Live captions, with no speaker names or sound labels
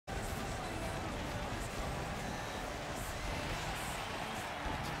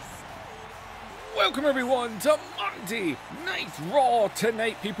Welcome everyone to Monday Night Raw.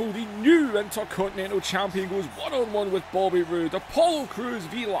 Tonight, people, the new Intercontinental Champion goes one-on-one with Bobby Roode. Apollo Crews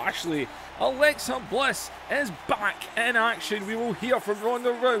v Lashley. Alexa Bliss is back in action. We will hear from Ronda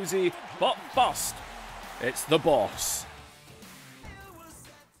Rousey. But first, it's the boss.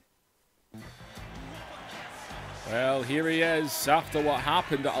 Well, here he is after what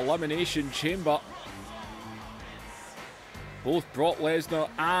happened at Elimination Chamber. Both Brock Lesnar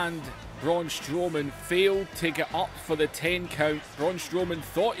and Braun Strowman failed to get up for the 10 count. Braun Strowman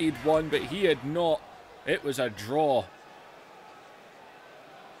thought he'd won, but he had not. It was a draw.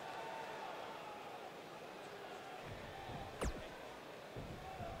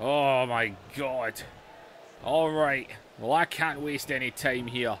 Oh my God. Alright, well, I can't waste any time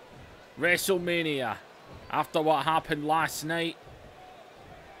here. WrestleMania. After what happened last night,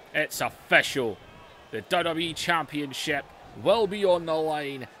 it's official. The WWE Championship will be on the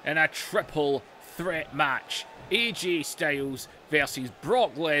line in a triple threat match. AJ Styles versus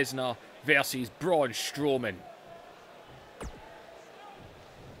Brock Lesnar versus Braun Strowman.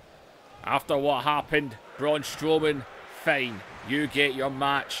 After what happened, Braun Strowman, fine, you get your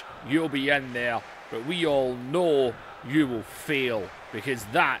match, you'll be in there, but we all know you will fail because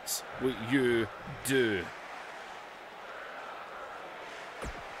that's what you do.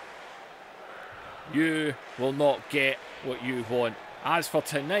 You will not get what you want. As for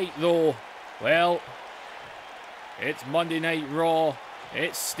tonight, though, well, it's Monday Night Raw.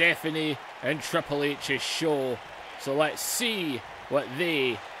 It's Stephanie and Triple H's show. So let's see what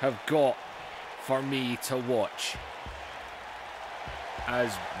they have got for me to watch.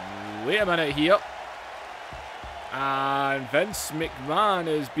 Wait a minute here. And Vince McMahon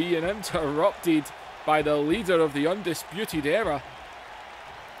is being interrupted by the leader of the Undisputed Era.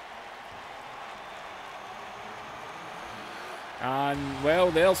 And, well,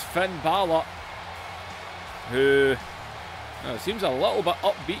 there's Finn Balor, who seems a little bit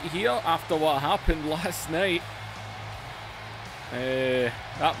upbeat here after what happened last night.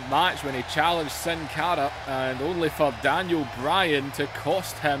 That match when he challenged Sin Cara, and only for Daniel Bryan to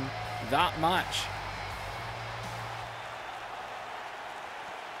cost him that match.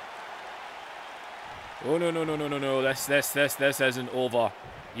 Oh, no. This isn't over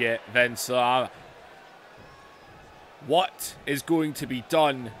yet, Vince. What is going to be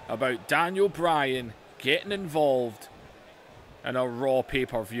done about Daniel Bryan getting involved in a Raw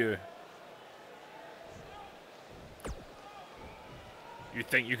pay-per-view? You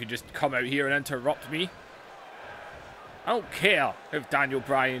think you could just come out here and interrupt me? I don't care if Daniel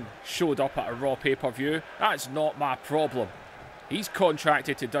Bryan showed up at a Raw pay-per-view. That's not my problem. He's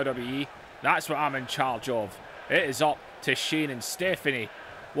contracted to WWE. That's what I'm in charge of. It is up to Shane and Stephanie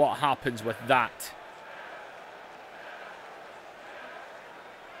what happens with that.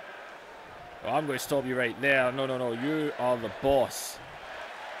 Well, I'm going to stop you right there. No. You are the boss.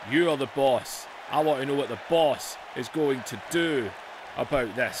 You are the boss. I want to know what the boss is going to do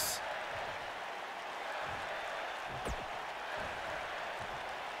about this.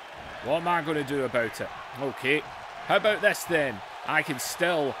 What am I going to do about it? Okay. How about this then? I can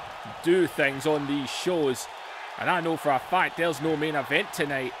still do things on these shows. And I know for a fact there's no main event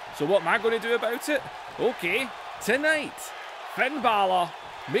tonight. So what am I going to do about it? Okay. Tonight, Finn Balor,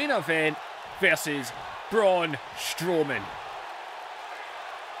 main event, versus Braun Strowman.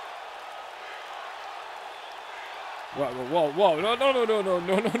 Whoa,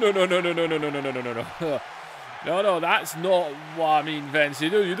 no, that's not what I mean, Vince. You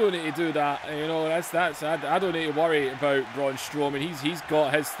don't need to do that. You know, I don't need to worry about Braun Strowman. He's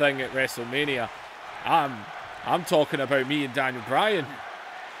got his thing at WrestleMania. I'm talking about me and Daniel Bryan.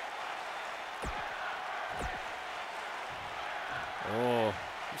 Oh,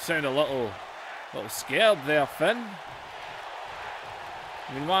 you sound a little scared there, Finn.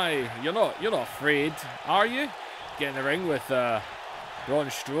 I mean, why? You're not afraid, are you? Get in the ring with Braun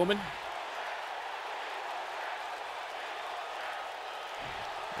Strowman.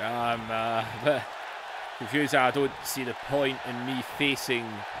 I'm a bit confused. I don't see the point in me facing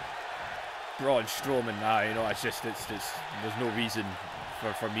Braun Strowman now. You know, there's no reason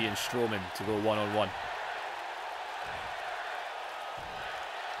for me and Strowman to go one-on-one.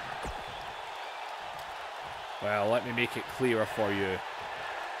 Well, let me make it clearer for you.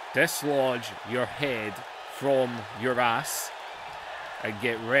 Dislodge your head from your ass and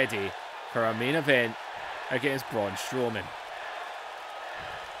get ready for a main event against Braun Strowman.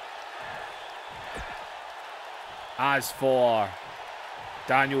 As for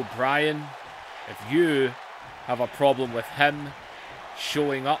Daniel Bryan, if you have a problem with him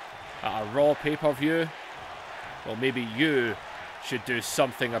showing up at a Raw pay-per-view, well, maybe you should do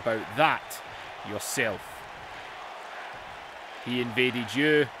something about that yourself. He invaded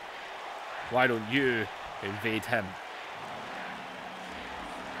you. Why don't you invade him?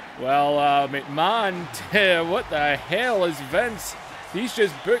 Well, McMahon, what the hell is Vince? He's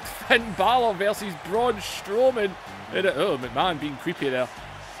just booked Finn Balor versus Braun Strowman. Oh, McMahon being creepy there.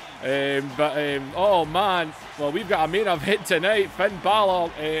 Oh man, well, we've got a main event tonight. Finn Balor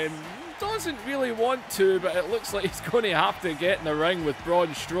doesn't really want to, but it looks like he's going to have to get in the ring with Braun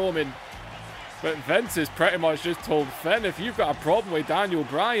Strowman. But Vince has pretty much just told Finn, if you've got a problem with Daniel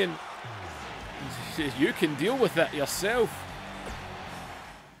Bryan, you can deal with it yourself.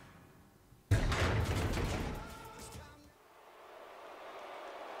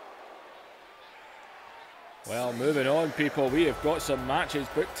 Well, moving on, people, we have got some matches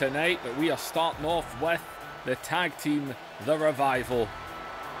booked tonight, but we are starting off with the tag team, The Revival,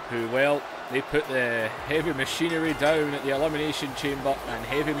 who, well, they put the Heavy Machinery down at the Elimination Chamber, and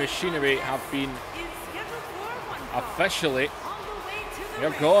Heavy Machinery have been officially,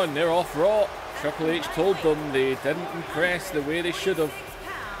 they're gone, they're off Raw. Triple H told them they didn't impress the way they should have.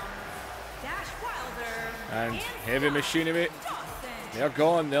 And Heavy Machinery, they're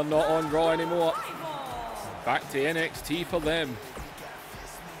gone, they're not on Raw anymore. Back to NXT for them.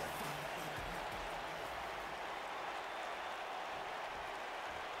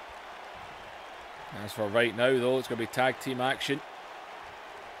 As for right now, though, it's going to be tag team action.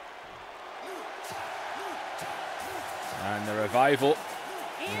 And the Revival,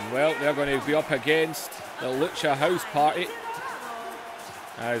 and well, they're going to be up against the Lucha House Party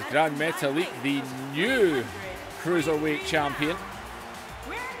as Gran Metalik, the new Cruiserweight Champion.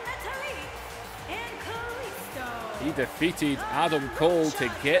 He defeated Adam Cole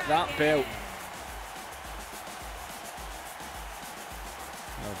to get that belt.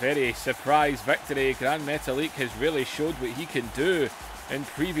 A very surprise victory. Gran Metalik has really showed what he can do in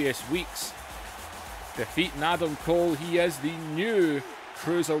previous weeks. Defeating Adam Cole, he is the new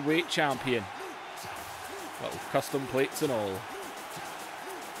Cruiserweight Champion. Little custom plates and all.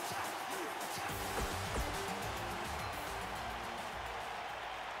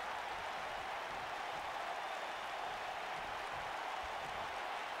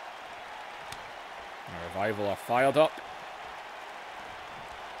 Revival are fired up.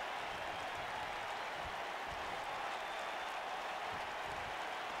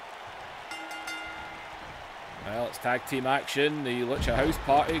 Well, it's tag team action. The Lucha House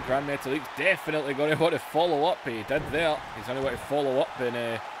Party. Gran Metalik's definitely going to want to follow up. He did there. He's going to want to follow up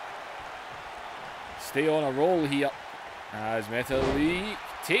and stay on a roll here. As Metalik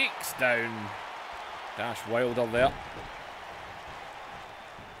takes down Dash Wilder there.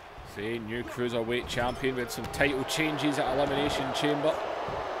 Say new Cruiserweight Champion with some title changes at Elimination Chamber.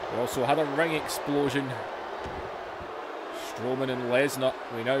 We also had a ring explosion. Strowman and Lesnar.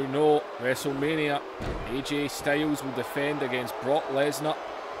 We now know WrestleMania, AJ Styles will defend against Brock Lesnar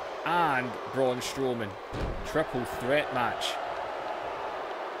and Braun Strowman. Triple threat match.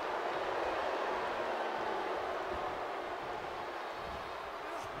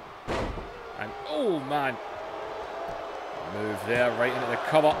 And oh man, move there right into the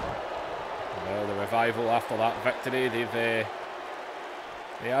cover. Well, the Revival after that victory, they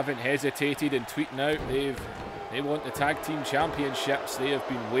haven't hesitated in tweeting out. They want the tag team championships. They have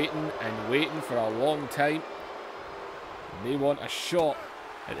been waiting and waiting for a long time. And they want a shot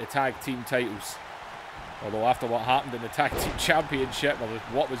at the tag team titles. Although after what happened in the tag team championship, or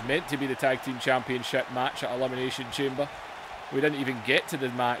what was meant to be the tag team championship match at Elimination Chamber, we didn't even get to the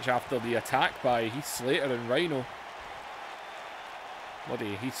match after the attack by Heath Slater and Rhino.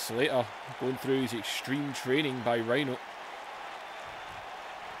 Bloody Heath Slater going through his extreme training by Rhino.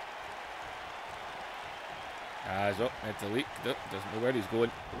 As up, Metalik doesn't know where he's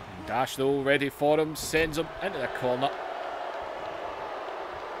going. Dash though, ready for him, sends him into the corner.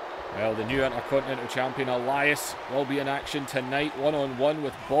 Well, the new Intercontinental Champion Elias will be in action tonight, one-on-one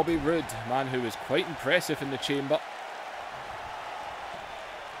with Bobby Roode, a man who was quite impressive in the chamber.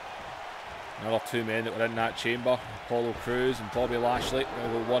 Another two men that were in that chamber, Apollo Crews and Bobby Lashley,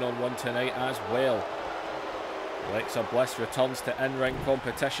 going to go one-on-one tonight as well. Alexa Bliss returns to in-ring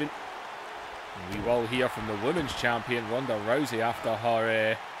competition. And we will hear from the Women's Champion, Ronda Rousey, after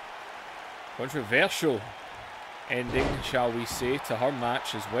her controversial ending, shall we say, to her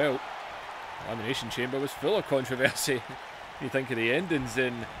match as well. Elimination Chamber was full of controversy. You think of the endings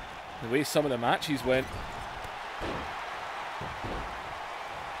and the way some of the matches went.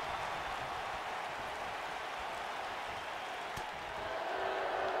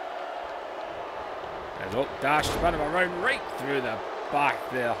 As up, Dash spun him around right through the back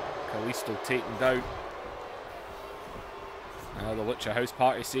there. Kalisto taken down. Now the Lucha House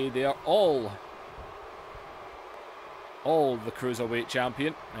Party say they are all all the Cruiserweight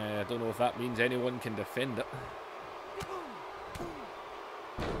champion. I don't know if that means anyone can defend it.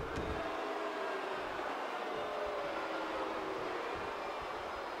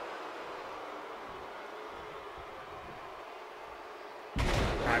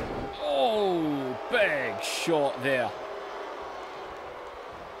 And, oh, big shot there.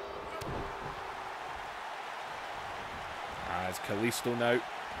 As Kalisto now.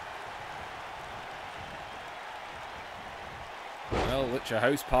 Well, Lucha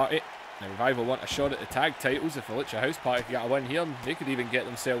House Party. The Revival want a shot at the tag titles. If the Lucha House Party can get a win here, they could even get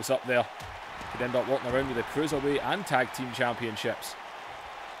themselves up there. Could end up walking around with the Cruiserweight and Tag Team Championships.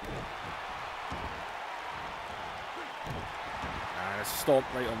 And a stomp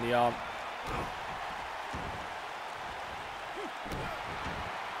right on the arm.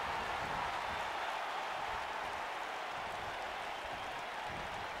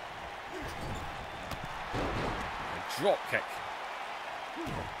 A drop kick.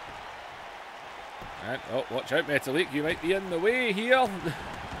 And, oh, watch out, Metalik, you might be in the way here. And the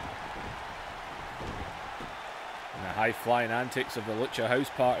high-flying antics of the Lucha House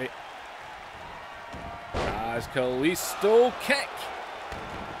Party. As Kalisto kick.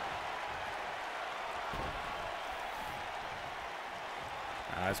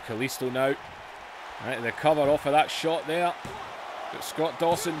 As Kalisto now. Right, the cover off of that shot there. Got Scott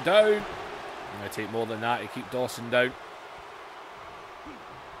Dawson down. I'm going to take more than that to keep Dawson down.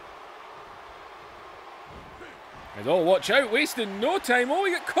 And oh, watch out, wasting no time. Oh,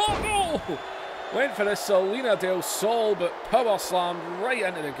 he got caught. Oh! Went for the Salina del Sol, but power slammed right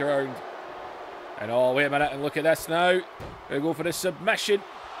into the ground. And oh, wait a minute, and look at this now. They go for the submission.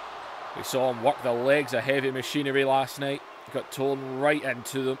 We saw him work the legs of Heavy Machinery last night. He got torn right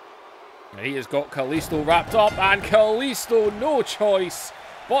into them. And he has got Kalisto wrapped up, and Kalisto no choice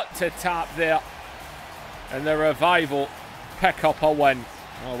but to tap there. And the Revival pick up a win.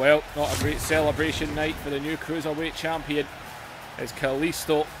 Oh well, not a great celebration night for the new Cruiserweight champion. As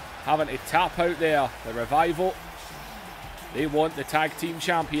Kalisto having to tap out there. The Revival, they want the Tag Team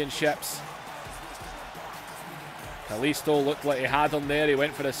Championships. Kalisto looked like he had him there. He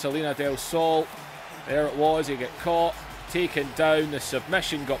went for the Salina del Sol. There it was. He got caught, taken down. The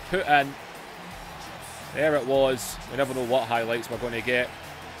submission got put in. There it was. We never know what highlights we're going to get.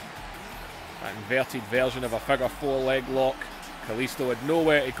 That inverted version of a figure 4 leg lock. Kalisto had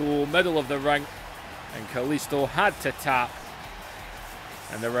nowhere to go, middle of the ring, and Kalisto had to tap.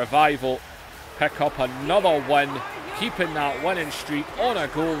 And the Revival pick up another win, keeping that winning streak on a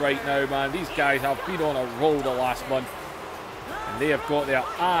go right now, man. These guys have been on a roll the last month, and they have got their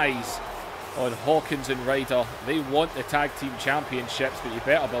eyes on Hawkins and Ryder. They want the Tag Team Championships, but you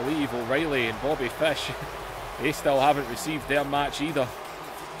better believe O'Reilly and Bobby Fish, they still haven't received their match either.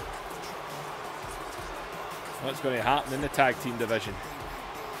 What's going to happen in the tag team division?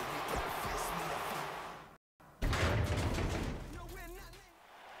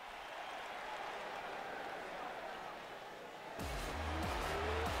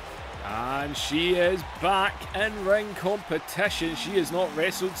 And she is back in ring competition. She has not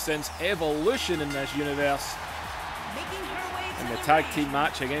wrestled since Evolution in this universe. In the tag team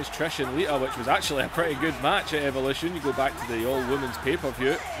match against Trish and Lita, which was actually a pretty good match at Evolution. You go back to the all-women's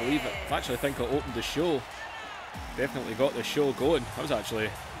pay-per-view. I believe it. I actually think it opened the show. Definitely got the show going. I was actually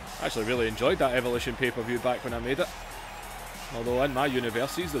really enjoyed that Evolution pay-per-view back when I made it. Although in my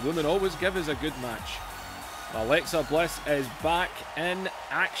universes, the women always give us a good match. Alexa Bliss is back in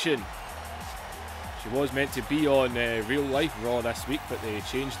action. She was meant to be on Real Life Raw this week, but they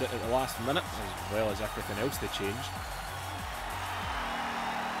changed it at the last minute, as well as everything else they changed.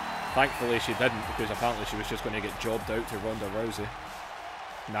 Thankfully she didn't, because apparently she was just going to get jobbed out to Ronda Rousey.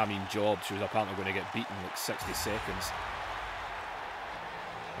 And I mean jobbed, she was apparently going to get beaten in like 60 seconds.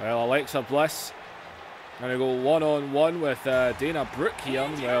 Well, Alexa Bliss going to go one-on-one with Dana Brooke here.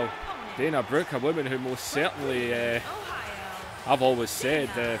 Well, Dana Brooke, a woman who most certainly, I've always said,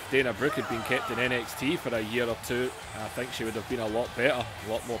 if Dana Brooke had been kept in NXT for a year or two, I think she would have been a lot better,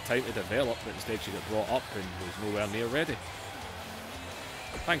 a lot more time to develop, but instead she got brought up and was nowhere near ready.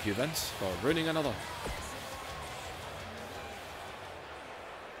 Thank you, Vince, for ruining another.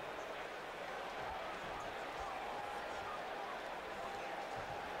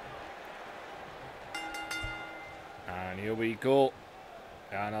 And here we go.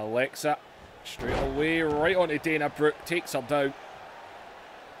 And Alexa, straight away, right onto Dana Brooke, takes her down.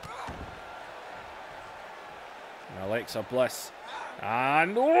 And Alexa Bliss.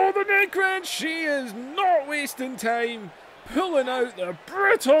 And oh, the neck wrench! She is not wasting time. Pulling out the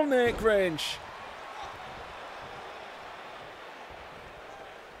brutal neck wrench.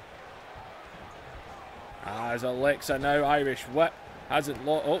 As Alexa now, Irish whip. Hasn't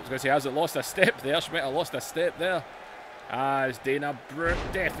lost. Oh, I was going to say hasn't lost a step there. She might have lost a step there. As Dana Brooke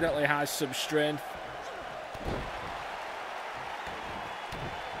definitely has some strength.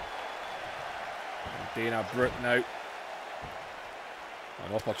 And Dana Brooke now.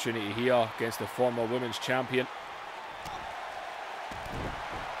 An opportunity here against the former women's champion.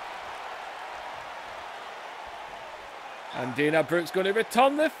 And Dana Brooke's going to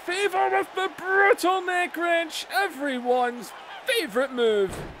return the favour with the brutal neck wrench. Everyone's favourite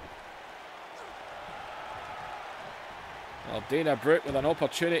move. Well, Dana Brooke with an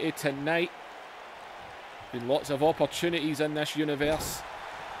opportunity tonight. Been lots of opportunities in this universe.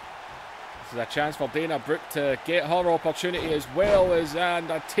 This is a chance for Dana Brooke to get her opportunity as well as, and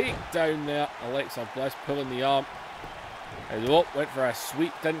a takedown there. Alexa Bliss pulling the arm. Oh, went for a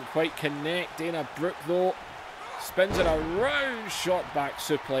sweep, didn't quite connect. Dana Brooke though spins in a round shot back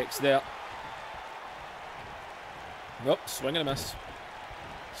suplex there. Nope, swing and a miss.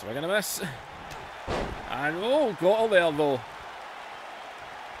 Swing and a miss. And oh, got her there though.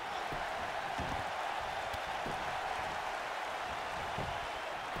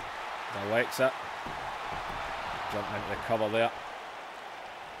 Alexa jumping into the cover there.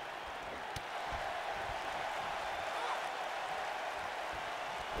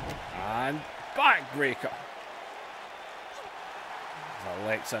 And backbreaker.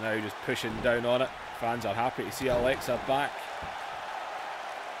 Alexa now just pushing down on it. Fans are happy to see Alexa back.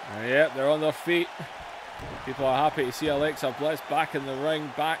 And yep, they're on their feet. People are happy to see Alexa Bliss back in the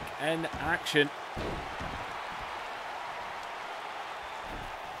ring, back in action.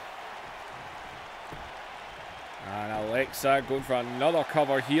 And Alexa going for another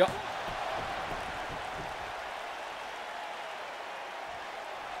cover here.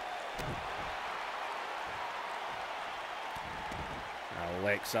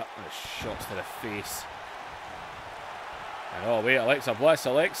 Alexa with shots to the face. And oh wait, Alexa Bliss,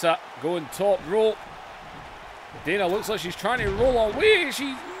 Alexa going top rope. Dana looks like she's trying to roll away.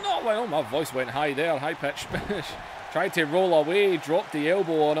 She's not. Oh, my voice went high there, high pitch. Tried to roll away, dropped the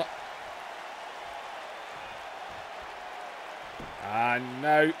elbow on it. And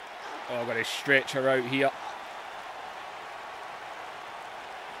now, oh, I'm going to stretch her out here.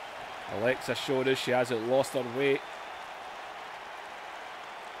 Alexa showed us she hasn't lost her weight.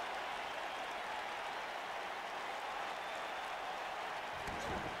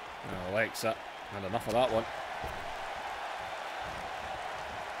 Alexa had enough of that one.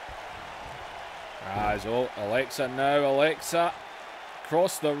 As oh, Alexa now, Alexa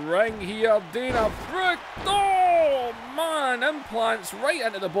across the ring here. Dana Brooke. Oh man, implants right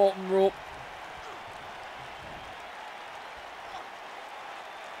into the bottom rope.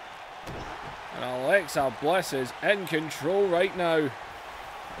 And Alexa Bliss is in control right now.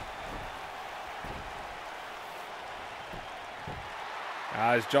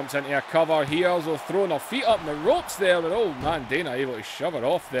 As jumps into a cover here, so throwing her feet up in the ropes there, but oh man, Dana able to shove her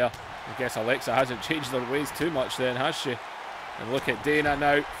off there. I guess Alexa hasn't changed her ways too much then, has she? And look at Dana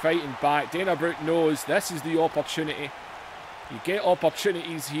now, fighting back. Dana Brooke knows this is the opportunity. You get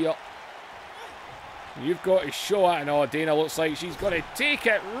opportunities here. You've got to show it, and oh, Dana looks like she's going to take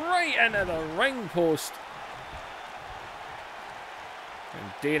it right into the ring post.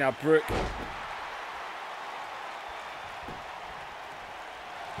 And Dana Brooke,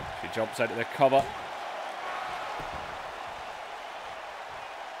 she jumps out of the cover.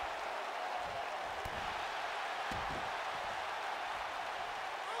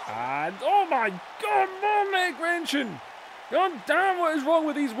 And oh my god, more neck wrenching! God damn, what is wrong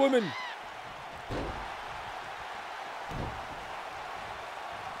with these women?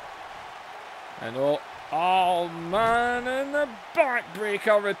 And oh man, and the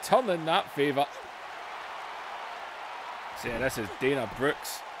backbreaker returning that favour. See, this is Dana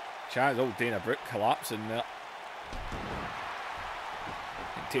Brooke's chance. Oh, Dana Brooke collapsing there.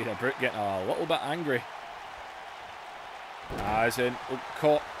 Dana Brooke getting a little bit angry. As in, oh,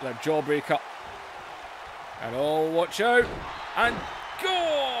 caught the jawbreaker. And oh, watch out. And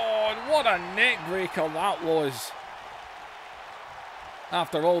God, what a neck breaker that was.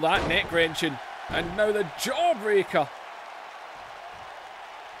 After all that neck wrenching. And now the jawbreaker.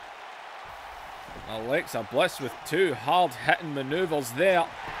 Alexa Bliss with two hard hitting maneuvers there.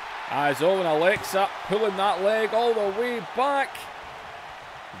 As Owen Alexa pulling that leg all the way back.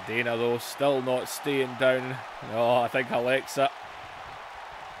 Dana though still not staying down. Oh, I think Alexa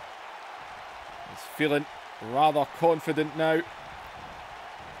is feeling rather confident now. Is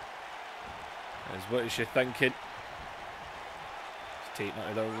what is she thinking? She's taking her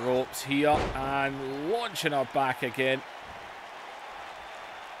to the ropes here and launching her back again.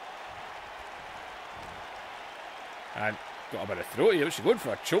 And got a bit of throat here. She's going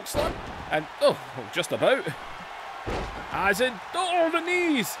for a choke slam. And, oh, just about. As in, oh, the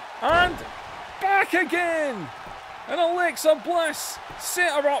knees. And back again. And Alexa Bliss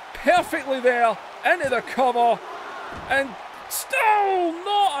set her up perfectly there. Into the cover. And still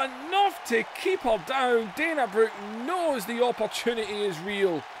not enough to keep her down. Dana Brooke knows the opportunity is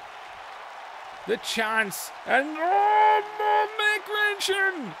real. The chance. And, oh, more neck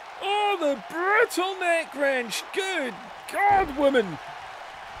wrenching. Oh, the brutal neck wrench. Good God, woman.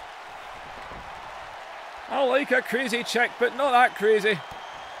 I like a crazy chick, but not that crazy.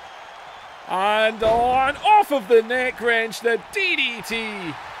 And on, off of the neck wrench, the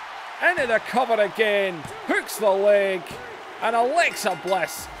DDT. Into the cover again, hooks the leg, and Alexa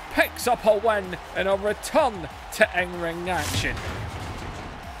Bliss picks up a win in a return to in-ring action.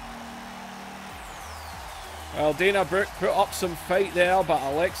 Well, Dana Brooke put up some fight there, but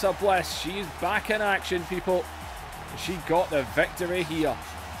Alexa Bliss, she's back in action, people. She got the victory here.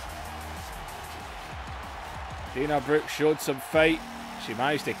 Dana Brooke showed some fight. She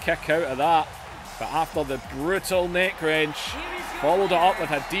managed to kick out of that. But after the brutal neck wrench, followed it up with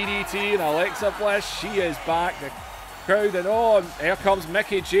a DDT, and Alexa Bliss, she is back. The crowd, and oh, and here comes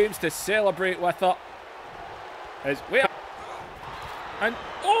Mickie James to celebrate with her. And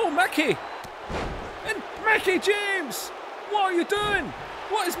oh, Mickie! And Mickie James! What are you doing?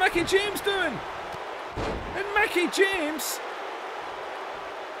 What is Mickie James doing? And Mickie James,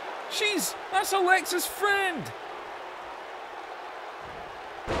 that's Alexa's friend.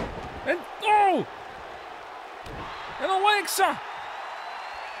 And oh! And Alexa!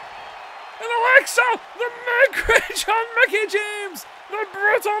 The neck wrench on Mickie James! The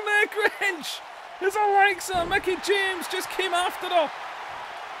brutal neck wrench! It's Alexa! Mickie James just came after her!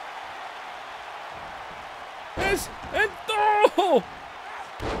 And oh!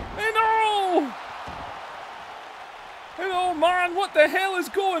 And oh! And oh man, what the hell is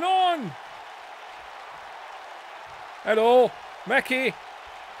going on? And oh, Mickie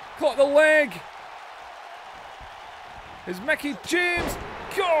caught the leg. Is Mickie James?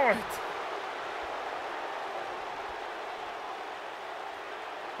 God!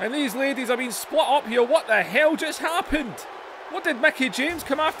 And these ladies have been split up here. What the hell just happened? What did Mickie James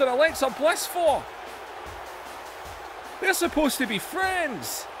come after Alexa Bliss for? They're supposed to be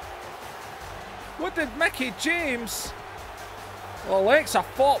friends. What did Mickie James? Well, Alexa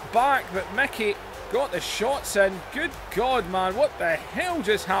fought back, but Mickie got the shots in. Good God, man. What the hell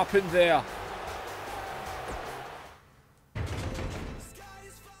just happened there?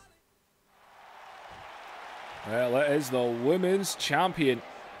 Well, it is the women's champion.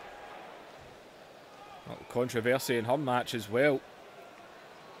 Controversy in her match as well.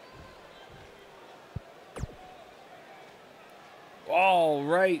 All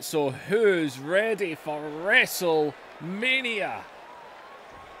right, so who's ready for WrestleMania?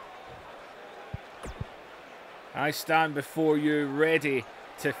 I stand before you ready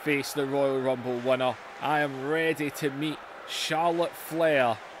to face the Royal Rumble winner. I am ready to meet Charlotte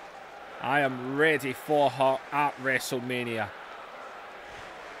Flair. I am ready for her at WrestleMania.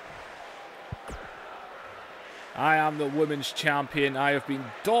 I am the women's champion. I have been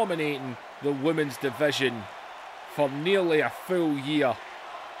dominating the women's division for nearly a full year.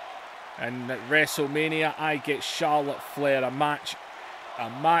 And at WrestleMania, I get Charlotte Flair, a match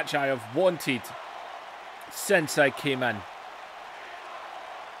I have wanted since I came in.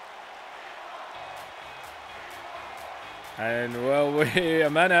 And well, wait a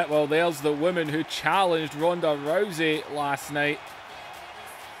minute. Well, there's the woman who challenged Ronda Rousey last night.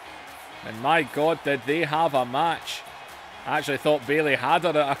 And my God, did they have a match. I actually thought Bayley had her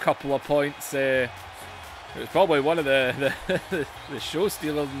at a couple of points. It was probably one of the show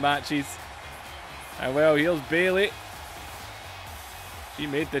stealer matches. And well, here's Bayley. She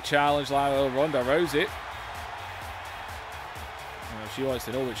made the challenge like Ronda Rousey. Well, she wants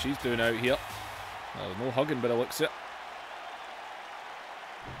to know what she's doing out here. Well, no hugging by the looks of it.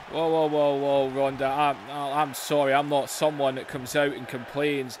 Whoa, whoa, whoa, whoa, Ronda. I'm sorry, I'm not someone that comes out and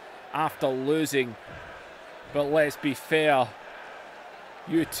complains after losing. But let's be fair.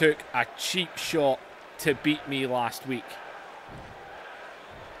 You took a cheap shot to beat me last week.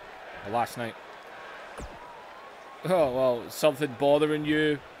 Or last night. Oh, well, something bothering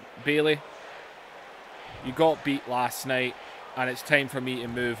you, Bayley? You got beat last night, and it's time for me to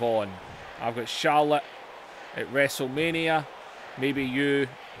move on. I've got Charlotte at WrestleMania. Maybe you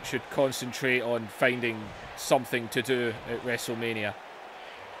should concentrate on finding something to do at WrestleMania.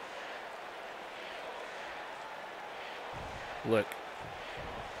 Look,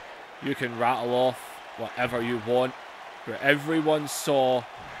 you can rattle off whatever you want, but everyone saw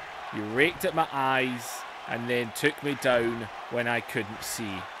you raked at my eyes, and then took me down when I couldn't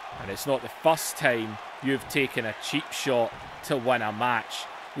see. And it's not the first time you've taken a cheap shot to win a match.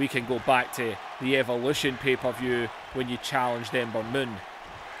 We can go back to the Evolution pay-per-view when you challenged Ember Moon.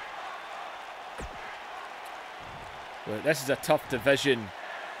 Well, this is a tough division,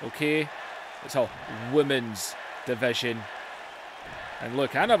 okay? It's a women's division. And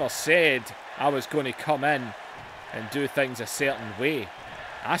look, I never said I was going to come in and do things a certain way.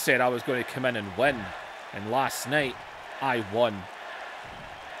 I said I was going to come in and win. And last night, I won.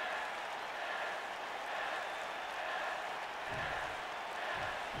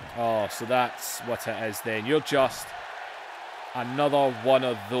 Oh, so that's what it is then. You're just another one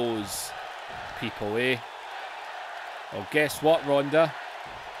of those people, eh? Well, guess what, Ronda?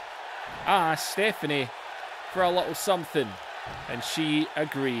 I asked Stephanie for a little something, and she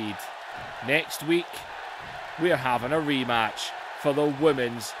agreed. Next week, we're having a rematch for the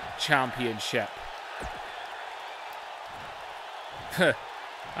Women's Championship.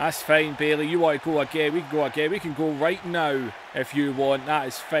 That's fine, Bailey. You want to go again? We can go again. We can go right now if you want. That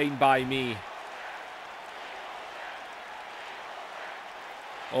is fine by me.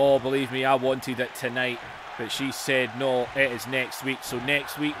 Oh, believe me, I wanted it tonight. But she said, no, it is next week. So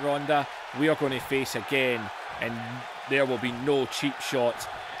next week, Ronda, we are going to face again. And there will be no cheap shots.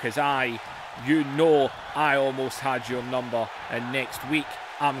 Because you know I almost had your number. And next week,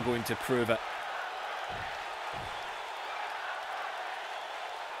 I'm going to prove it.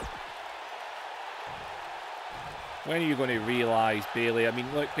 When are you going to realise, Bailey? I mean,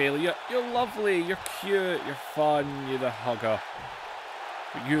 look, Bailey, you're lovely, you're cute, you're fun, you're the hugger.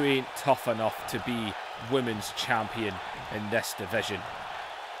 But you ain't tough enough to be women's champion in this division.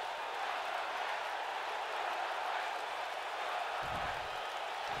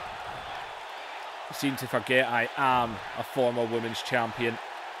 You seem to forget I am a former women's champion.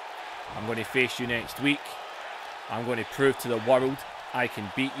 I'm going to face you next week. I'm going to prove to the world I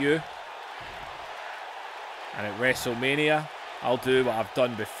can beat you. And at WrestleMania, I'll do what I've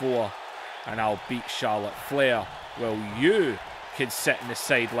done before. And I'll beat Charlotte Flair. Well, you can sit in the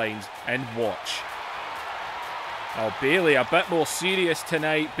sidelines and watch. Now, Bailey, a bit more serious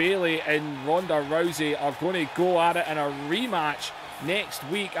tonight. Bailey and Ronda Rousey are going to go at it in a rematch next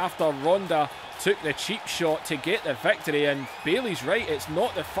week after Ronda took the cheap shot to get the victory. And Bailey's right, it's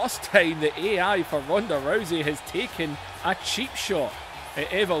not the first time the AI for Ronda Rousey has taken a cheap shot.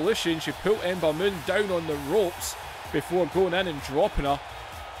 At Evolution, she pulled Ember Moon down on the ropes before going in and dropping her.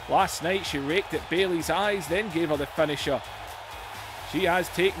 Last night, she raked at Bailey's eyes, then gave her the finisher. She has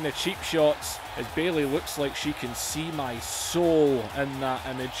taken the cheap shots, as Bailey looks like she can see my soul in that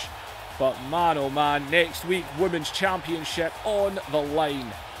image. But man, oh man, next week, Women's Championship on the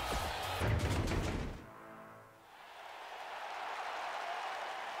line.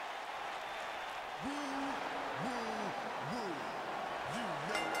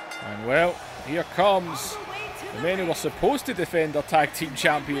 And well, here comes the men who were supposed to defend their tag team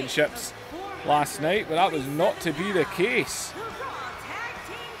championships last night, but that was not to be the case.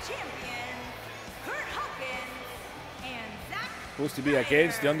 Supposed to be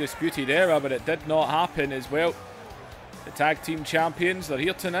against the Undisputed Era, but it did not happen as well. The tag team champions, they're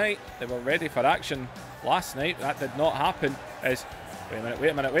here tonight. They were ready for action last night. That did not happen. Wait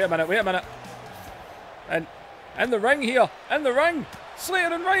a minute. And in the ring here, in the ring,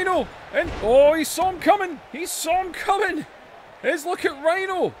 Slater and Rhino. And oh, he saw him coming. Look at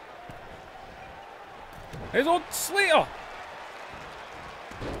Rhino. Here's old Slater.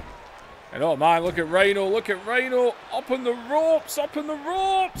 And oh man, look at Rhino. Up on the ropes.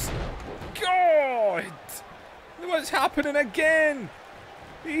 God. What's happening again?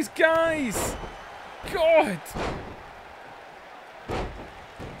 These guys. God.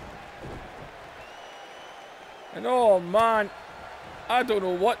 And oh man, I don't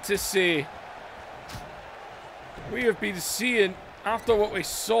know what to say. We have been seeing, after what we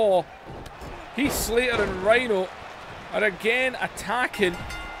saw, Heath Slater and Rhino are again attacking.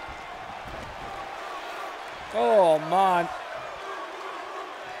 Oh man.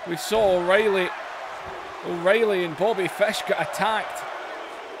 We saw O'Reilly and Bobby Fish got attacked.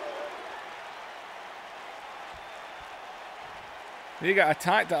 They got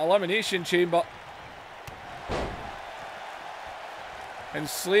attacked at Elimination Chamber. And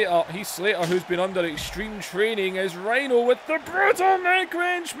Heath Slater, who's been under extreme training, is Rhino with the brutal neck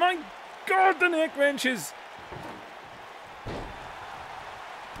wrench. My God, the neck wrenches.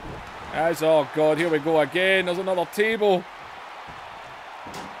 Oh God, here we go again. There's another table.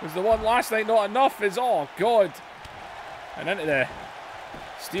 Was the one last night not enough? Oh God. And into the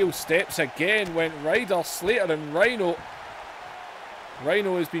steel steps again went Ryder, Slater and Rhino.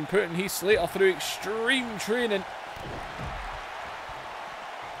 Rhino has been putting Heath Slater through extreme training.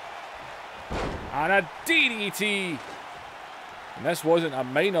 And a DDT. And this wasn't a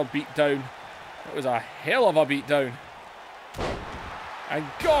minor beatdown. It was a hell of a beatdown. And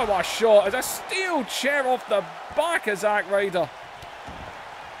God, what a shot. It's a steel chair off the back of Zack Ryder.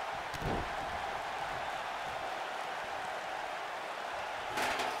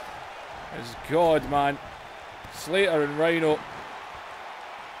 It's God, man. Slater and Rhino.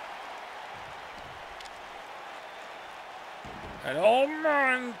 And oh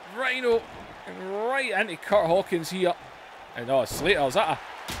man, Rhino right into Kurt Hawkins here. And oh, Slater's that a...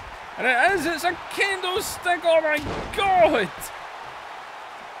 And it is, it's a kendo stick, oh my God!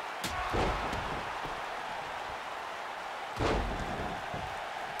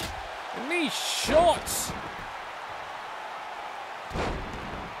 And these shots!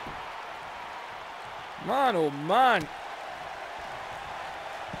 Man, oh man.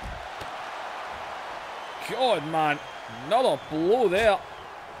 God, man. Another blow there.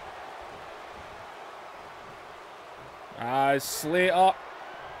 Slater.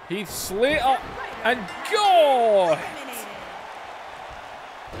 Heath Slater. And God!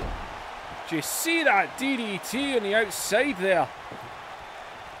 Do you see that DDT on the outside there?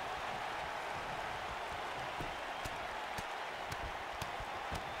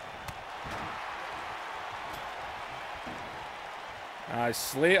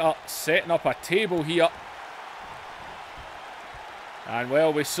 Slater setting up a table here. And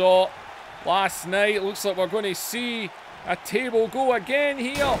well, we saw last night, looks like we're going to see a table go again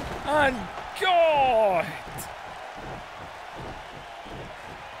here. And God!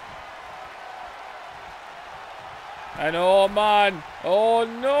 And oh man, oh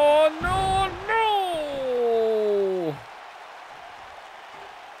no, no, no!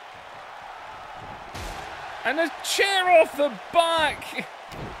 And a chair off the back!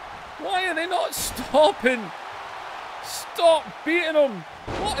 Why are they not stopping? Stop beating them!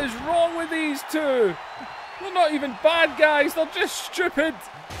 What is wrong with these two? They're not even bad guys, they're just stupid!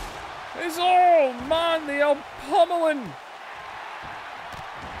 It's oh man, they are pummeling!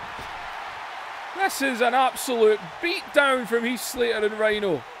 This is an absolute beatdown from Heath Slater and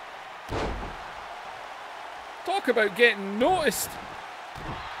Rhino. Talk about getting noticed.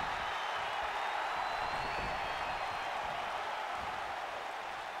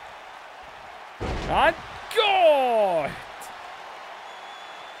 And God!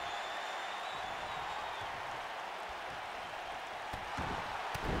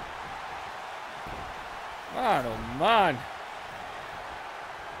 Man, oh man.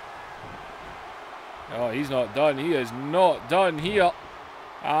 Oh, he's not done. He is not done here.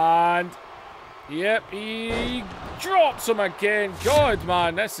 And, yep, he drops him again. God,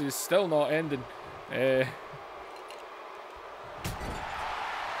 man, this is still not ending. And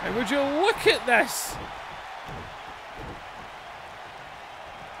would you look at this?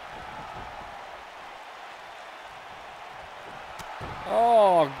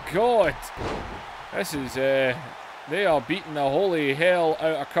 Oh, God. This is, they are beating the holy hell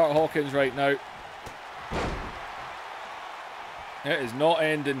out of Kurt Hawkins right now. It is not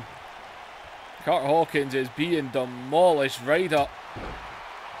ending. Kurt Hawkins is being demolished. Ryder.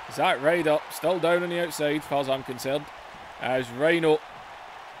 Zack Ryder still down on the outside, as far as I'm concerned. As Rhino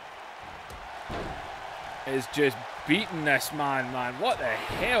is just beating this man, What the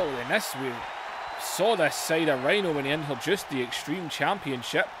hell? In this, we saw this side of Rhino when he introduced the Extreme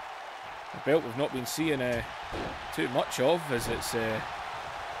Championship. A belt we've not been seeing too much of, as it's...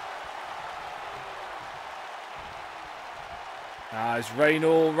 as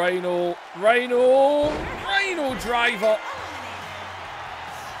Rhino driver.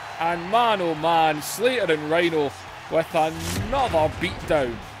 And man, oh man, Slater and Rhino with another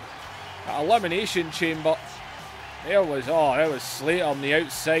beatdown. At Elimination Chamber, there was Slater on the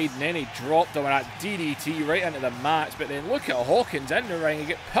outside, and then he dropped him with that DDT right into the mats. But then look at Hawkins in the ring, he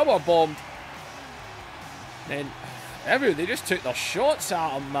get power bombed. Then they just took their shots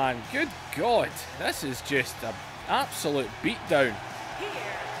at him, man. Good God, this is just an absolute beatdown.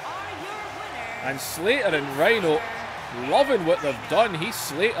 And Slater and Rhino loving what they've done. Heath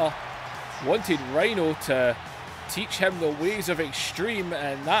Slater wanted Rhino to teach him the ways of Extreme,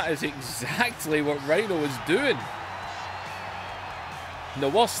 and that is exactly what Rhino is doing. And the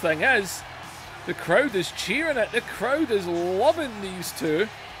worst thing is, the crowd is cheering it. The crowd is loving these two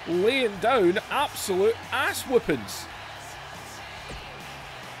laying down absolute ass whoopings.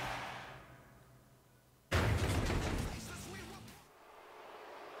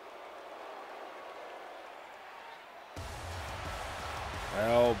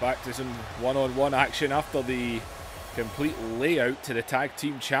 Well, back to some one-on-one action after the Complete layout to the tag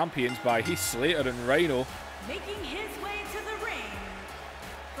team champions by Heath Slater and Rhino. Making his way to the ring.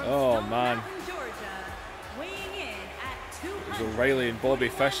 Oh man. It was O'Reilly and Bobby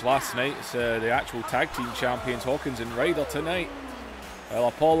Fish last night. It's the actual tag team champions, Hawkins and Ryder, tonight. Well,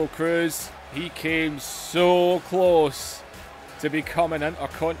 Apollo Crews, he came so close to becoming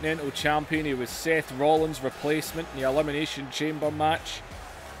Intercontinental Champion. He was Seth Rollins' replacement in the Elimination Chamber match.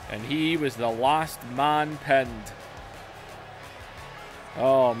 And he was the last man pinned.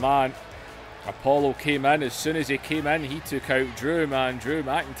 Oh man. Apollo came in. As soon as he came in, he took out Drew, man. Drew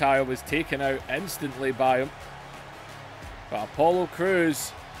McIntyre was taken out instantly by him. But Apollo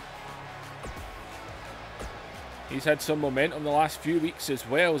Crews, he's had some momentum the last few weeks as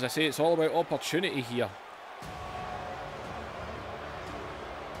well. As I say, it's all about opportunity here.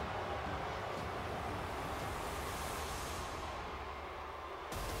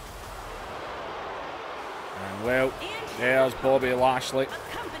 And well, there's Bobby Lashley.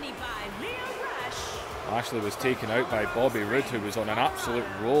 Lashley was taken out by Bobby Roode, who was on an absolute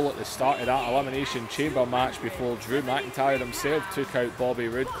roll at the start of that Elimination Chamber match before Drew McIntyre himself took out Bobby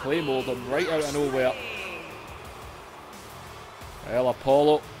Roode, claymored him right out of nowhere. Well,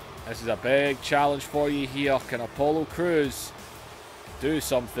 Apollo, this is a big challenge for you here. Can Apollo Crews do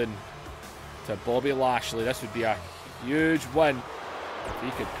something to Bobby Lashley? This would be a huge win if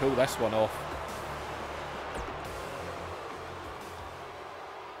he could pull this one off.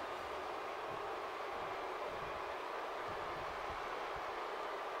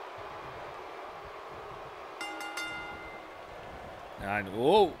 And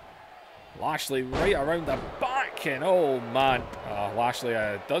oh, Lashley right around the back, and oh man, Lashley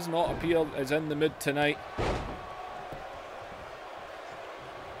does not appear as in the mood tonight.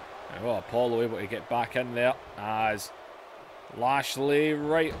 And well, Apollo able to get back in there as Lashley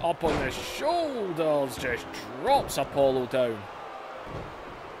right up on the shoulders just drops Apollo down.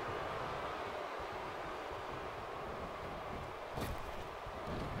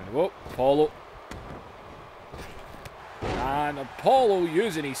 And whoa, Apollo. And Apollo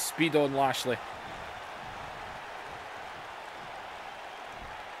using his speed on Lashley.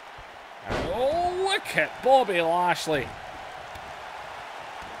 And oh, look at Bobby Lashley.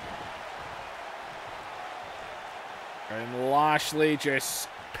 And Lashley just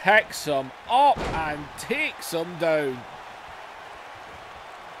picks him up and takes him down.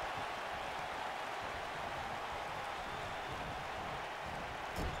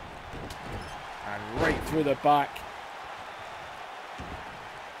 And right through the back.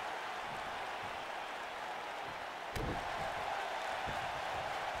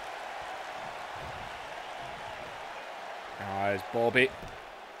 There's Bobby.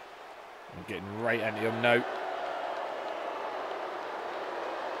 I'm getting right into him now.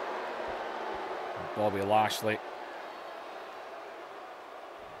 Bobby Lashley.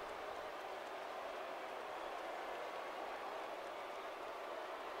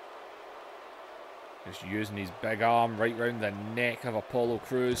 Just using his big arm right round the neck of Apollo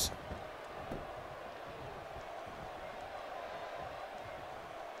Crews.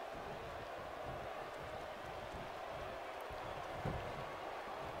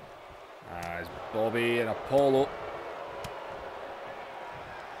 As Bobby and Apollo.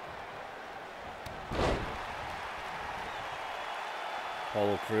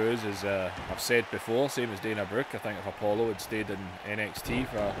 Apollo Crews, as I've said before, same as Dana Brooke, I think if Apollo had stayed in NXT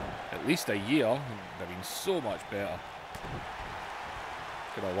for at least a year, it would have been so much better.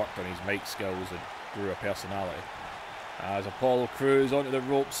 Could have worked on his mic skills and grew a personality. As Apollo Crews onto the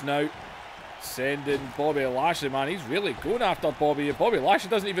ropes now, sending Bobby Lashley, man, he's really going after Bobby. Bobby Lashley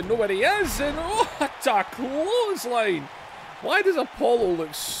doesn't even know where he is, and oh, what a clothesline! Why does Apollo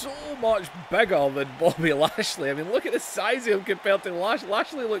look so much bigger than Bobby Lashley? I mean, look at the size of him compared to Lashley.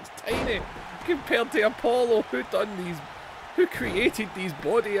 Lashley looks tiny compared to Apollo. Who created these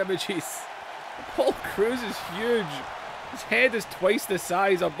body images? Apollo Crews is huge. His head is twice the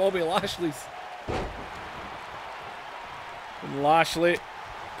size of Bobby Lashley's. And Lashley,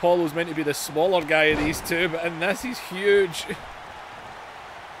 Apollo's meant to be the smaller guy of these two, but in this he's huge.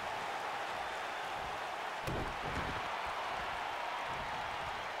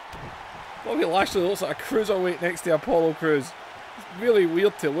 Bobby Lashley looks like a cruiserweight next to Apollo Crews. It's really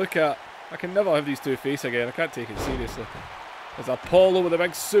weird to look at. I can never have these two face again. I can't take it seriously. There's Apollo with a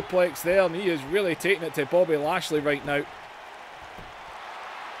big suplex there, and he is really taking it to Bobby Lashley right now.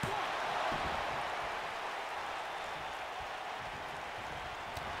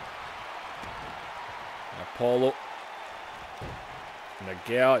 Apollo.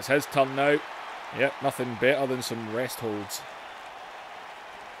 Miguel, it's his turn now. Yep, nothing better than some rest holds.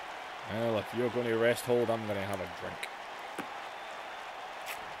 Well, if you're going to rest hold, I'm going to have a drink.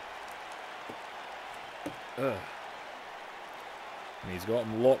 Ugh. And he's got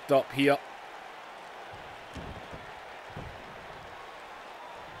him locked up here.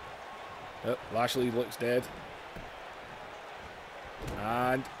 Oh, Lashley looks dead.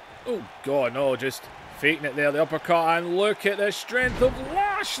 And, oh God, no, just faking it there, the uppercut. And look at the strength of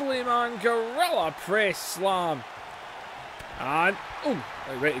Lashley, man. Gorilla press slam. And, oh,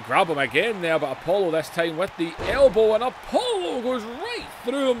 ready to grab him again there, but Apollo this time with the elbow. And Apollo goes right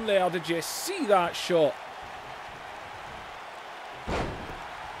through him there. Did you see that shot?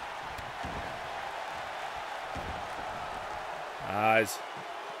 As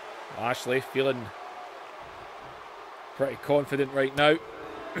Lashley feeling pretty confident right now.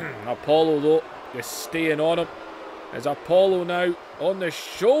 Apollo though just staying on him. As Apollo now on the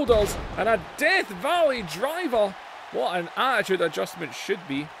shoulders and a Death Valley driver. What an attitude adjustment should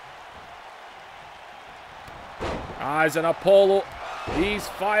be. As an Apollo, he's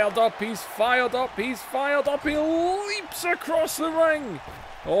fired up, he's fired up, he's fired up. He leaps across the ring.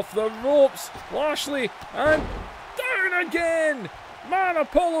 Off the ropes, Lashley, and down again. Man,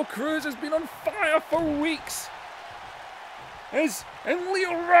 Apollo Crews has been on fire for weeks. And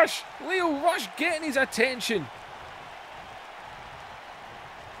Lio Rush getting his attention.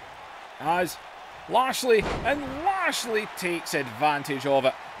 As Lashley takes advantage of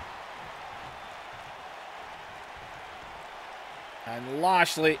it. And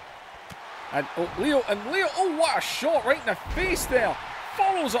Lashley, and Lio, oh what a shot right in the face there.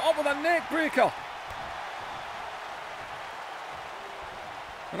 Follows it up with a neck breaker.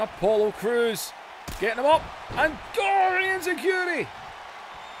 And Apollo Crews getting him up. And Gorian Security.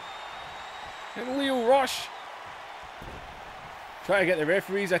 And Lio Rush trying to get the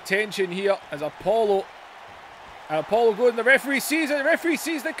referee's attention here as Apollo. And Apollo going, the referee sees it. The referee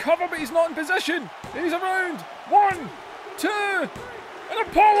sees the cover, but he's not in position. And he's around. 1, 2. And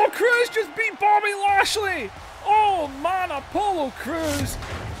Apollo Crews just beat Bobby Lashley. Oh man, Apollo Crews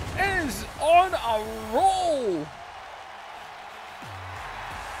is on a roll.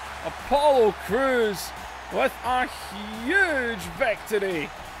 Apollo Crews with a huge victory.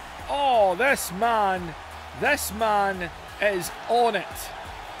 Oh, this man is on it.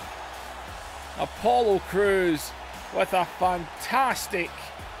 Apollo Crews with a fantastic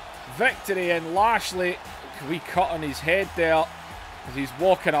victory, and Lashley, we cut on his head there as he's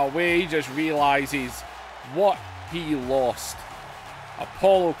walking away. He just realizes what he lost.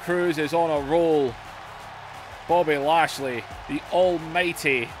 Apollo Crews is on a roll. Bobby Lashley, the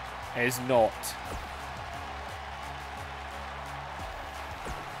almighty, is not.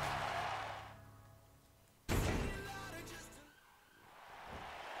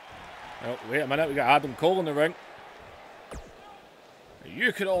 Oh, wait a minute, we got Adam Cole in the ring.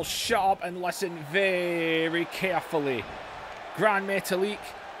 You can all shut up and listen very carefully. Grand Metalik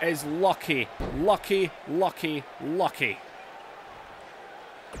is lucky. Lucky, lucky, lucky.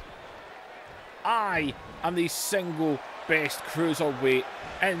 I am the single best cruiserweight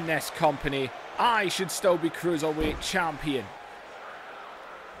in this company. I should still be cruiserweight champion.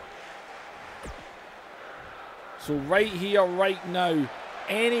 So right here, right now,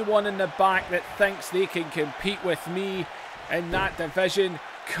 anyone in the back that thinks they can compete with me in that division,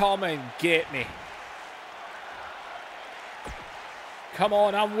 come and get me. Come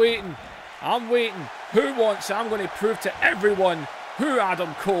on, I'm waiting. I'm waiting. Who wants it? I'm going to prove to everyone who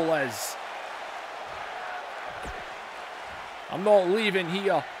Adam Cole is. I'm not leaving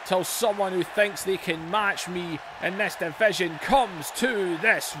here till someone who thinks they can match me in this division comes to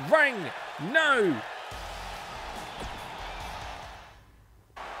this ring now.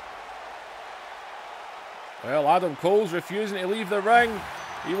 Well, Adam Cole's refusing to leave the ring.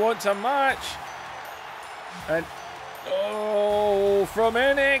 He wants a match. And, oh, from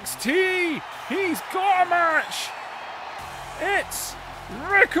NXT, he's got a match. It's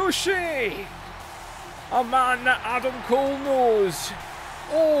Ricochet. A man that Adam Cole knows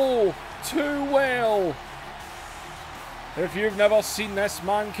all too well. If you've never seen this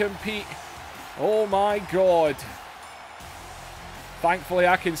man compete, oh my God. Thankfully,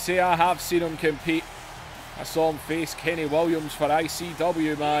 I can say I have seen him compete. I saw him face Kenny Williams for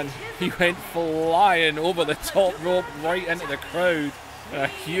ICW, man. He went flying over the top rope right into the crowd. A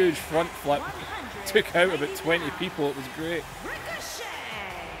huge front flip. Took out about 20 people. It was great.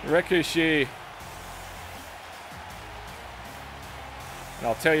 Ricochet. And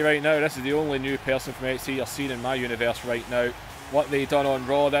I'll tell you right now, this is the only new person from NXT you're seeing in my universe right now. What they done on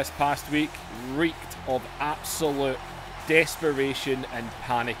Raw this past week reeked of absolute desperation and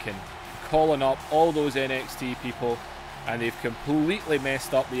panicking. Calling up all those NXT people And they've completely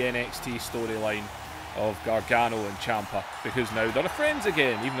messed up the NXT storyline of Gargano and Ciampa, because now they're friends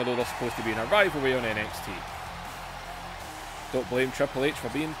again, even though they're supposed to be in a rivalry on NXT. Don't blame Triple H for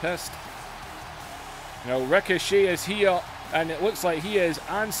being pissed. Now Ricochet is here, and it looks like he is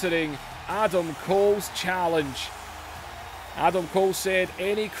answering Adam Cole's challenge. Adam Cole said,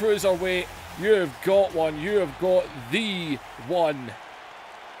 any cruiserweight, you have got one. You have got the one.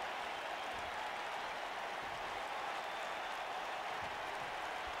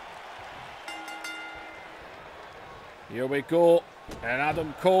 Here we go. And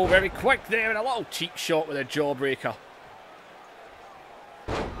Adam Cole very quick there, and a little cheap shot with a jawbreaker.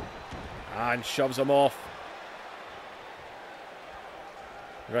 And shoves him off.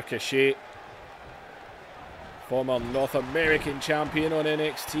 Ricochet, former North American champion on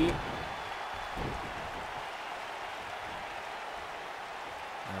NXT.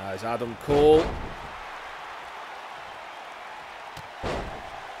 As Adam Cole.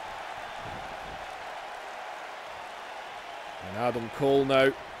 And Adam Cole now.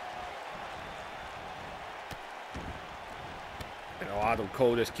 You know, Adam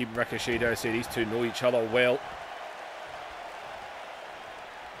Cole just keeping Ricochet down. Say these two know each other well.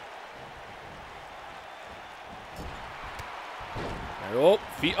 Oh,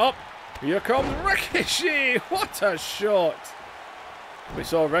 feet up. Here comes Ricochet. What a shot. We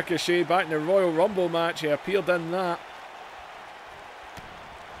saw Ricochet back in the Royal Rumble match. He appeared in that.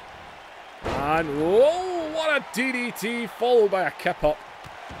 And, oh, what a DDT followed by a kip up.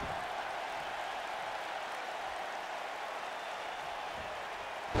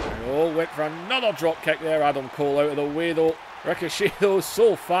 And, oh, went for another drop kick there. Adam Cole out of the way though. Ricochet though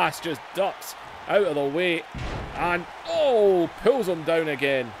so fast, just ducks out of the way. And, oh, pulls him down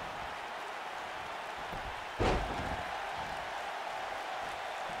again.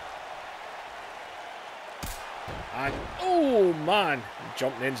 And, oh, man.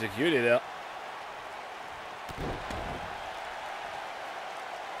 Jumping in security there.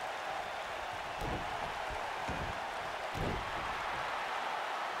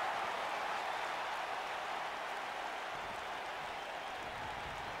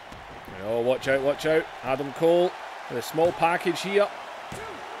 Oh, watch out, watch out. Adam Cole with a small package here.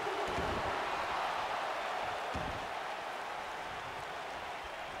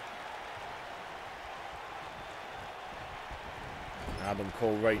 Adam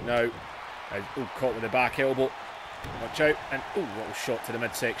Cole right now. Oh, caught with the back elbow. Watch out. And, oh, little shot to the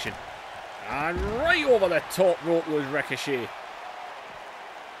midsection. And right over the top rope was Ricochet.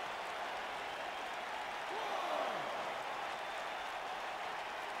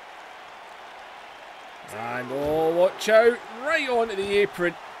 And, oh, watch out. Right onto the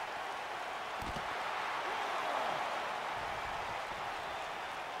apron.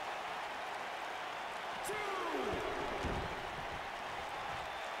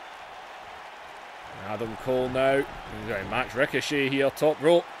 Adam Cole now. He's going to match Ricochet here, top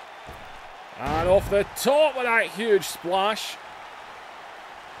rope. And off the top with that huge splash.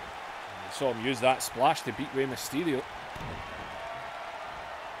 I saw him use that splash to beat Rey Mysterio.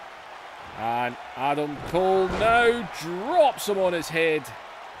 And Adam Cole now drops him on his head.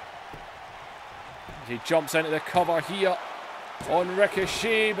 He jumps into the cover here on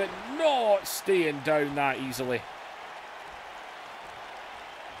Ricochet, but not staying down that easily.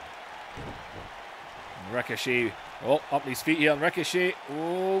 Ricochet, oh, up his feet here on Ricochet.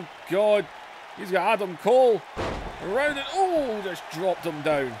 Oh, God. He's got Adam Cole around it. Oh, just dropped him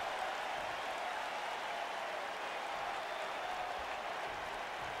down.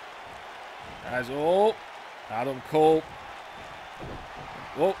 As, oh, Adam Cole.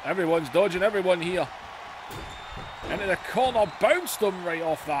 Oh, everyone's dodging everyone here. Into the corner, bounced him right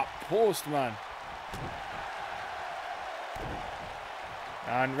off that post, man.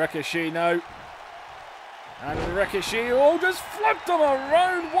 And Ricochet now. And Ricochet, oh, just flipped him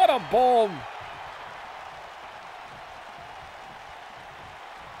around. What a bomb.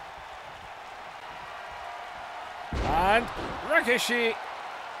 And Ricochet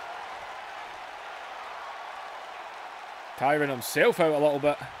tiring himself out a little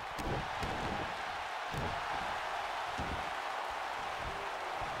bit.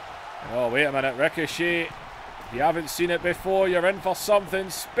 Oh, wait a minute, Ricochet. If you haven't seen it before, you're in for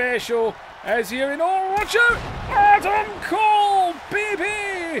something special. As here in, oh, watch out! Adam Cole,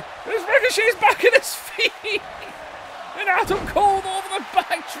 baby! There's Ricochet's back in his feet! And Adam Cole over the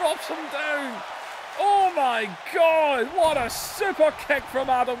back drops him down. Oh my God, what a super kick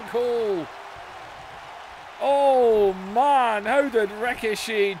from Adam Cole. Oh man, how did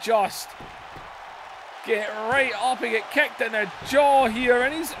Ricochet just get right up and get kicked in the jaw here,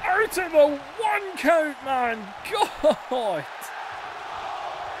 and he's out of the 1 count, man. God.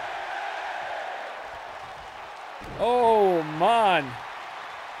 Oh, man.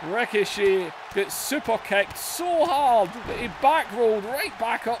 Ricochet gets super kicked so hard that he back rolled right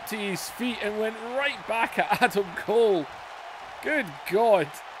back up to his feet and went right back at Adam Cole. Good God.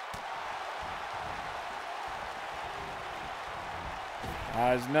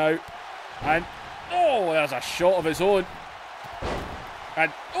 As now, and oh, there's a shot of his own.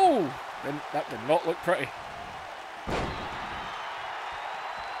 And oh, that did not look pretty.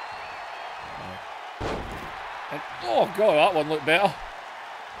 And oh God, that one looked better.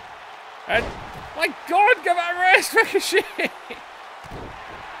 And my God, give it a rest, Ricochet.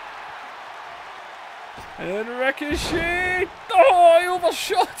 And Ricochet. Oh, he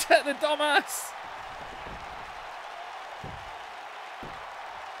overshot it, the dumbass.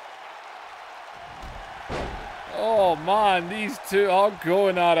 Oh man, these two are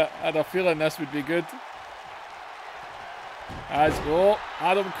going at it. I had a feeling this would be good. As oh,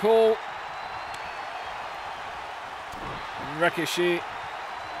 Adam Cole. And Ricochet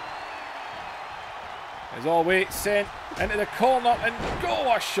is all weight sent into the corner and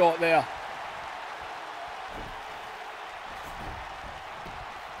go, a shot there.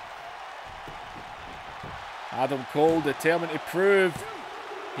 Adam Cole determined to prove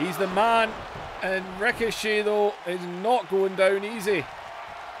he's the man, and Ricochet though is not going down easy.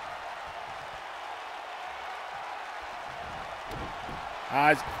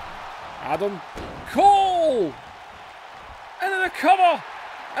 As Adam Cole into the cover,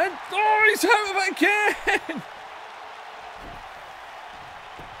 and oh, he's out of it again.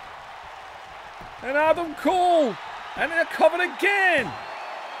 And Adam Cole into the cover again.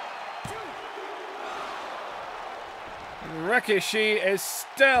 Ricochet is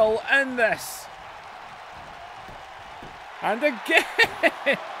still in this. And again.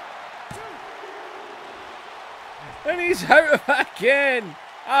 And he's out of it again.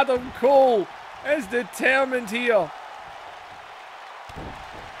 Adam Cole is determined here.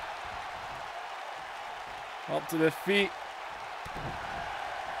 Up to the feet.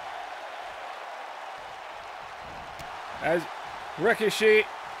 As Ricochet.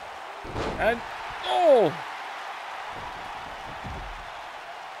 And oh.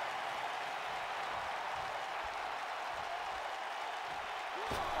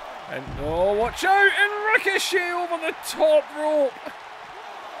 And oh, watch out! And Ricochet over the top rope.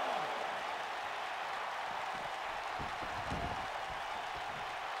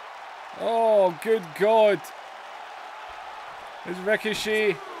 Oh, good God. As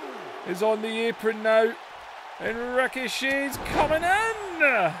Ricochet is on the apron now. And Ricochet's coming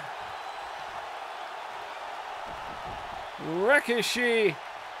in. Ricochet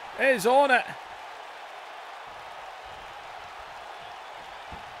is on it.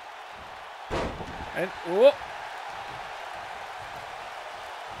 And whoop.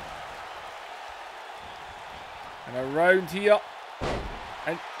 And around here.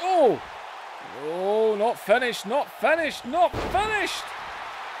 And oh. Oh, not finished, not finished, not finished.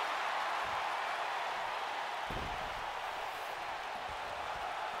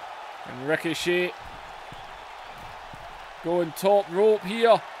 And Ricochet going top rope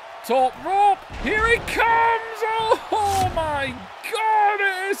here. Top rope. Here he comes. Oh my God.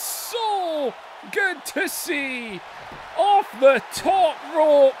 It is so good to see. Off the top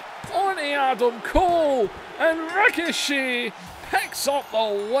rope onto Adam Cole, and Ricochet picks up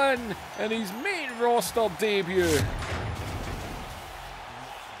the win in his main roster debut.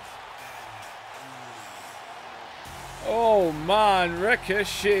 Oh man,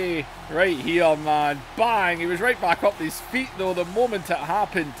 Ricochet right here, man. Bang! He was right back up his feet though the moment it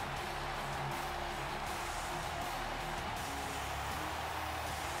happened.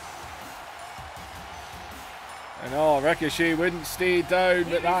 And oh, Ricochet wouldn't stay down,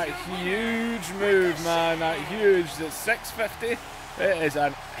 but that huge move, man, that huge, that's 650. It is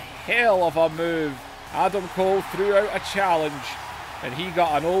a hell of a move. Adam Cole threw out a challenge, and he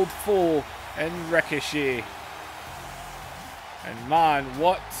got an old foe in Ricochet. And man,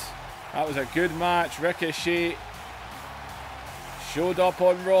 that was a good match. Ricochet showed up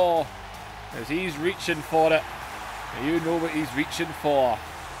on Raw as he's reaching for it. You know what he's reaching for.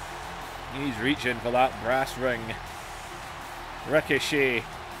 He's reaching for that brass ring. Ricochet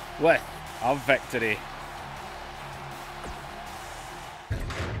with a victory.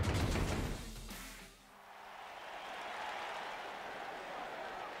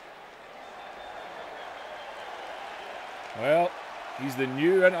 Well, he's the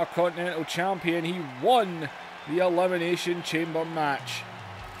new Intercontinental Champion. He won the Elimination Chamber match.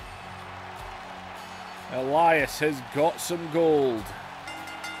 Elias has got some gold.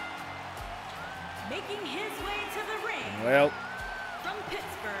 Making his way to the ring. Well, From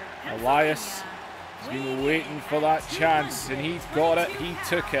Pittsburgh, Elias has been waiting for that chance, and he's got it. He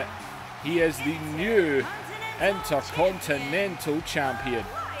took it. He is the new Intercontinental Champion.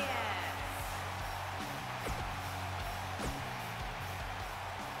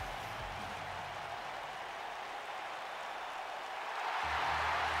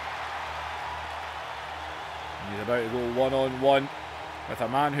 He's about to go one-on-one with a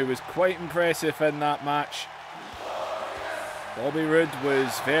man who was quite impressive in that match. Bobby Roode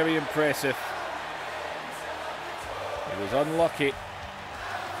was very impressive. He was unlucky.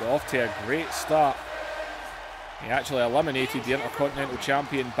 Got off to a great start. He actually eliminated the Intercontinental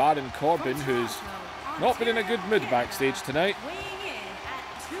Champion Baron Corbin, who's not been in a good mood backstage tonight. Weighing in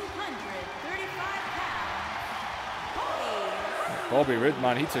at 235 pounds, Bobby Roode,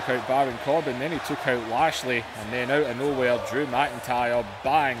 man, he took out Baron Corbin, then he took out Lashley, and then out of nowhere, Drew McIntyre,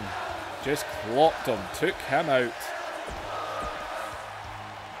 bang, just clocked him, took him out.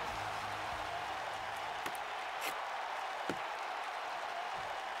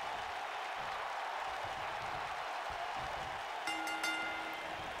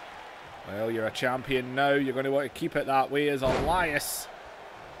 Well, you're a champion now. You're going to want to keep it that way as Elias.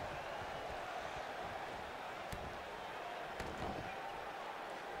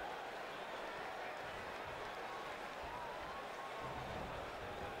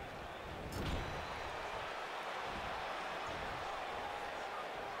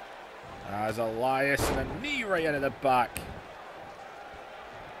 As Elias and a knee right into the back.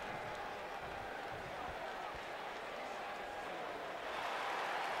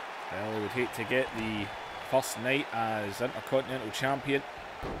 Well, he would hate to get the first night as Intercontinental Champion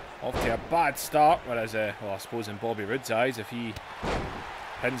off to a bad start, whereas, well, I suppose in Bobby Roode's eyes, if he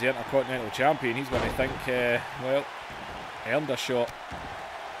pins the Intercontinental Champion, he's going to think, well, earned a shot.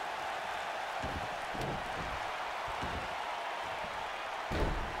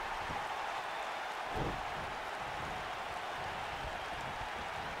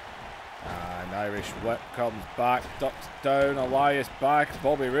 Irish whip comes back, ducks down, Elias back,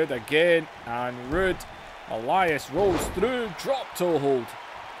 Bobby Roode again, and Roode, Elias rolls through, drop toe hold.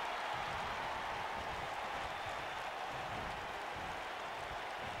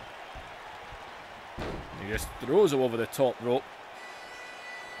 He just throws him over the top rope.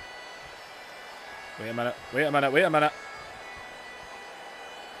 Wait a minute, wait a minute, wait a minute.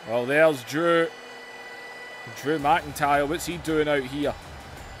 Well, there's Drew. Drew McIntyre, what's he doing out here?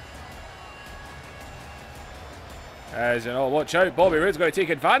 As you know, watch out, Bobby Roode's going to take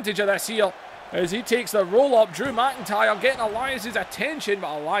advantage of this here as he takes the roll up. Drew McIntyre getting Elias's attention,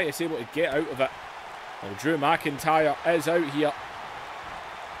 but Elias able to get out of it. Well, Drew McIntyre is out here.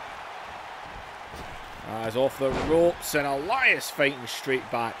 As off the ropes, and Elias fighting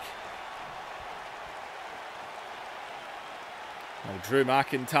straight back. Well, Drew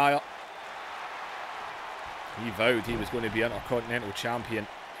McIntyre, he vowed he was going to be Intercontinental Champion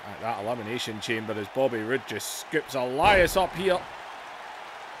at that Elimination Chamber as Bobby Roode just scoops Elias up here.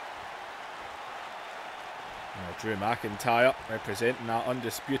 Well, Drew McIntyre representing that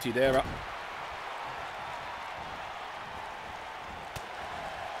Undisputed Era.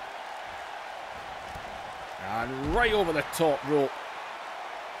 And right over the top rope.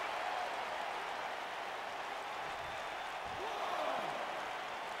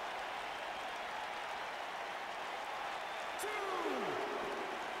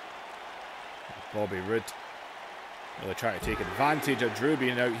 Bobby Roode really trying to take advantage of Drew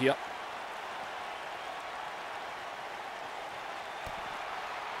being out here.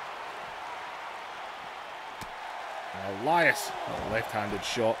 Elias, a left-handed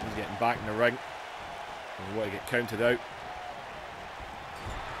shot, he's getting back in the ring. We want to get counted out.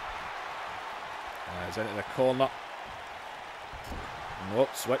 He's into the corner.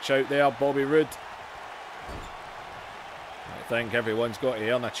 Nope, switch out there, Bobby Roode. I think everyone's got to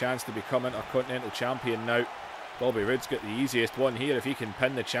earn a chance to become Intercontinental Champion now. Bobby Roode's got the easiest one here. If he can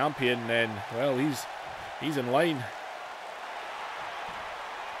pin the champion, then, well, he's in line.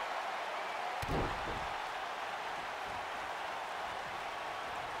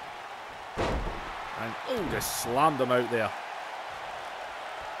 And, oh, just slammed him out there.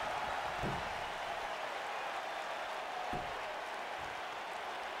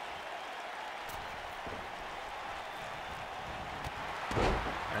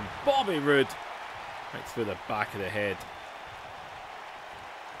 Bobby Roode right through the back of the head.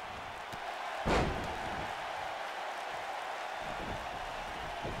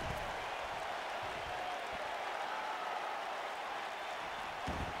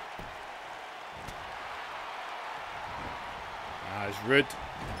 Roode.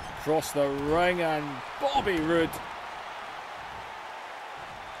 Across the ring, and Bobby Roode.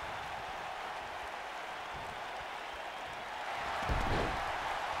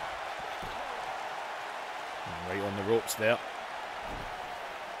 Right on the ropes there.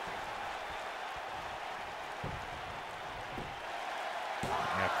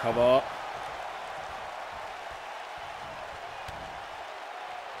 Yeah, cover.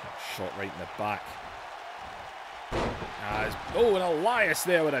 Shot right in the back. Oh, and Elias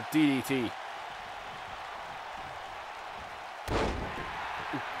there with a DDT.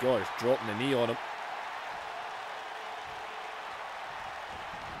 Oh, God, he's dropping the knee on him.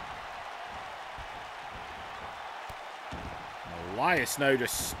 Elias now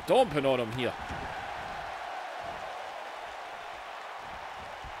just stomping on him here.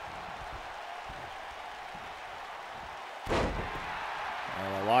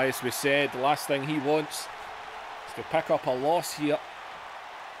 Well, Elias, we said the last thing he wants is to pick up a loss here.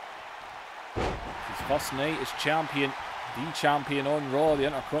 His first night as champion, the champion on Raw. The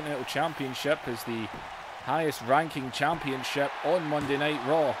Intercontinental Championship is the highest ranking championship on Monday Night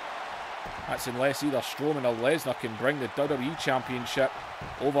Raw. That's unless either Strowman or Lesnar can bring the WWE Championship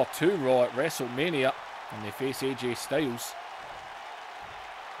over to Raw at WrestleMania and they face AJ Styles.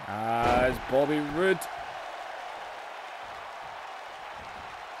 As Bobby Roode.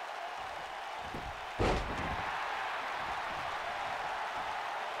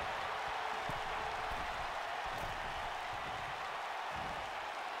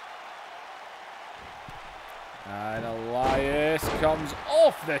 And Elias comes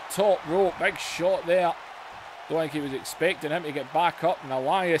off the top rope. Big shot there. Don't think he was expecting him to get back up. And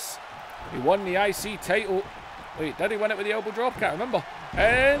Elias, he won the IC title. Wait, did he win it with the elbow drop? Can't remember.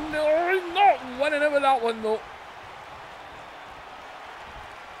 And he's not winning it with that one though.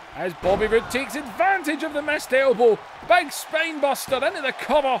 As Bobby Roode takes advantage of the missed elbow. Big spine buster into the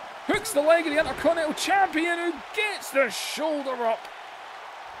cover. Hooks the leg of the Intercontinental Champion who gets the shoulder up.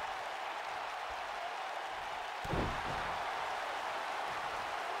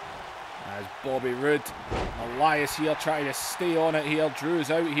 As Bobby Roode, Elias here trying to stay on it here.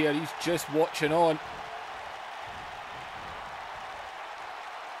 Drew's out here, he's just watching on.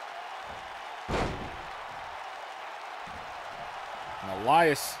 And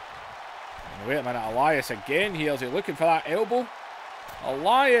Elias, wait a minute, Elias again here. Is he looking for that elbow?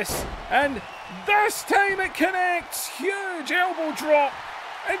 Elias, and this time it connects. Huge elbow drop.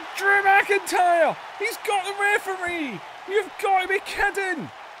 And Drew McIntyre, he's got the referee. You've got to be kidding.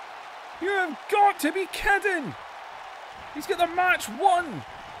 You have got to be kidding! He's got the match won!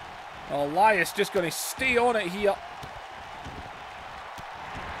 Elias just going to stay on it here.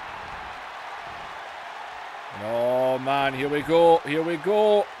 Oh man, here we go, here we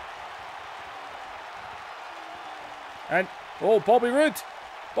go. And, oh, Bobby Roode.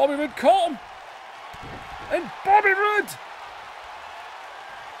 Bobby Roode caught him. And Bobby Roode.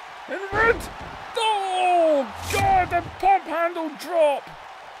 And Roode. Oh, God, the pump handle drop.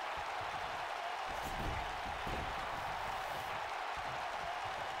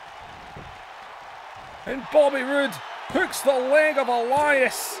 And Bobby Roode hooks the leg of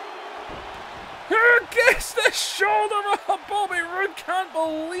Elias. Who gets the shoulder up? Bobby Roode can't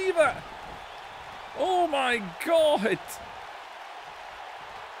believe it. Oh my God.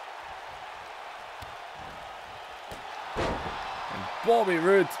 And Bobby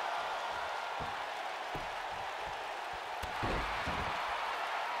Roode.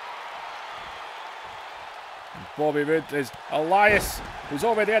 And Bobby Roode is Elias, who's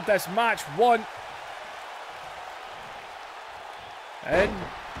already had this match won. And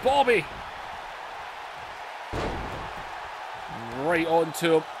Bobby right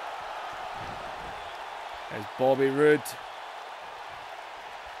onto him. There's Bobby Roode.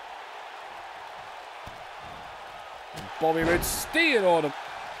 And Bobby Roode staying on him.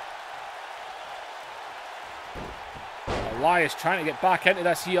 Elias trying to get back into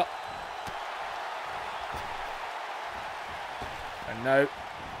this here. And now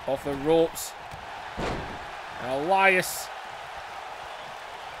off the ropes. And Elias.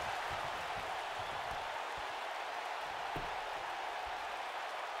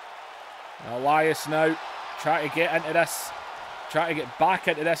 Elias now trying to get into this, trying to get back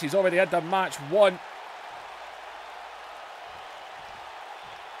into this. He's already had the match won.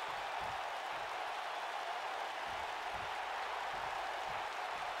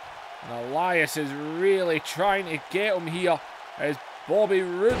 And Elias is really trying to get him here. As Bobby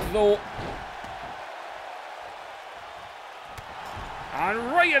Roode though.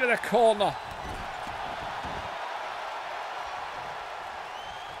 And right into the corner.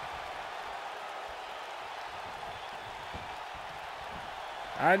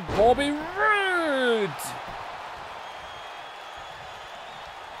 And Bobby Roode.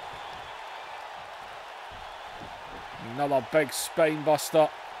 Another big spine buster.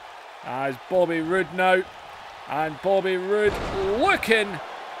 As Bobby Roode now. And Bobby Roode looking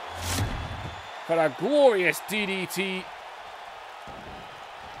for a glorious DDT.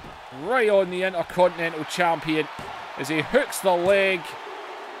 Right on the Intercontinental Champion as he hooks the leg.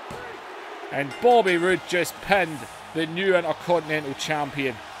 And Bobby Roode just pinned the new Intercontinental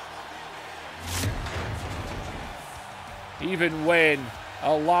Champion. Even when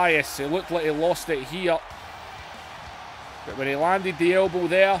Elias, it looked like he lost it here. But when he landed the elbow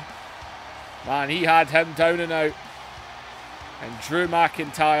there, man, he had him down and out. And Drew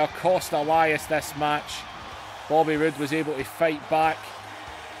McIntyre cost Elias this match. Bobby Roode was able to fight back.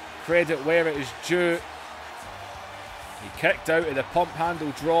 Credit where it is due. He kicked out of the pump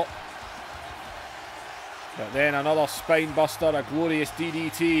handle drop. But then another spine buster, a glorious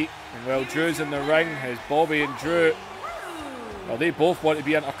DDT. And while Drew's in the ring, as Bobby and Drew, well, they both want to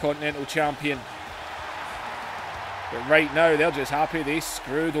be Intercontinental Champion. But right now, they're just happy they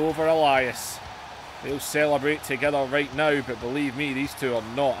screwed over Elias. They'll celebrate together right now, but believe me, these two are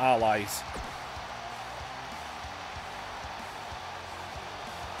not allies.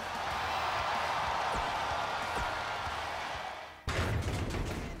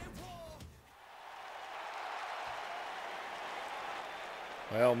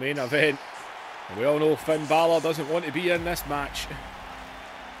 Well, main event. We all know Finn Balor doesn't want to be in this match.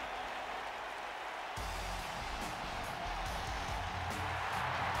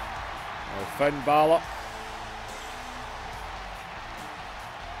 Well, Finn Balor.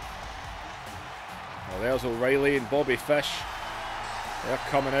 Well, there's O'Reilly and Bobby Fish. They're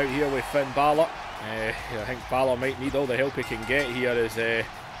coming out here with Finn Balor. I think Balor might need all the help he can get here as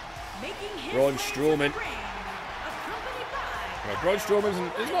Braun Strowman. Well, Braun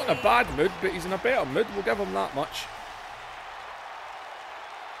Strowman's he's not in a bad mood, but he's in a better mood. We'll give him that much.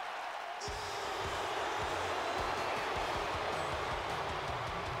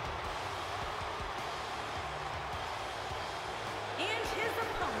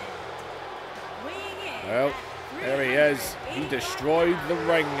 Well, there he is. He destroyed the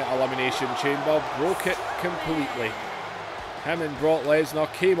ring Elimination Chamber, broke it completely. Him and Brock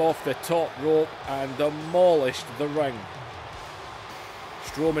Lesnar came off the top rope and demolished the ring.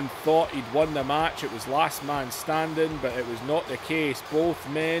 Strowman thought he'd won the match. It was last man standing, but it was not the case. Both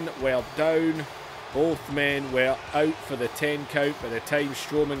men were down. Both men were out for the 10 count by the time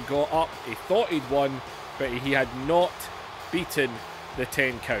Strowman got up. He thought he'd won, but he had not beaten the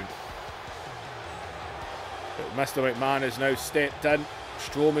 10 count. But Mr. McMahon has now stepped in.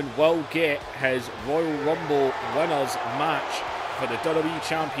 Strowman will get his Royal Rumble winners match for the WWE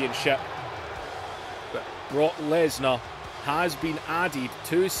Championship. But Brock Lesnar has been added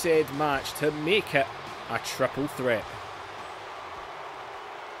to said match to make it a triple threat.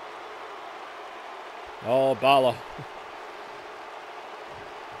 Oh, Balor.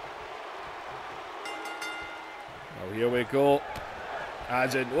 Well, here we go.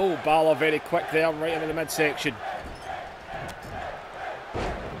 As in, oh, Balor very quick there, right into the midsection.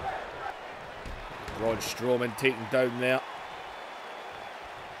 Braun Strowman taken down there.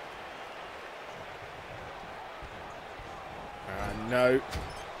 And now,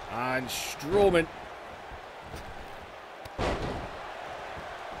 and Strowman.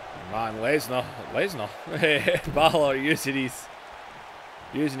 Man, Lesnar. Balor using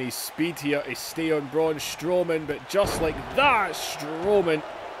his speed here to stay on Braun Strowman, but just like that, Strowman.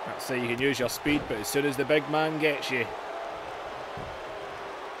 That's how you can use your speed, but as soon as the big man gets you.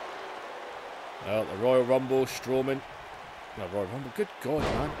 Well, the Royal Rumble, Strowman. The Royal Rumble, good God,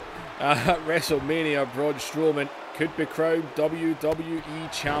 man. At WrestleMania, Braun Strowman could be crowned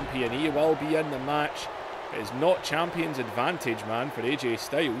WWE Champion. He will be in the match. It is not champion's advantage, man, for AJ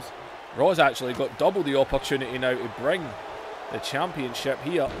Styles. Raw's actually got double the opportunity now to bring the championship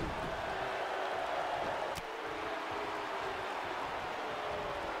here.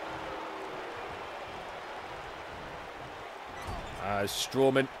 As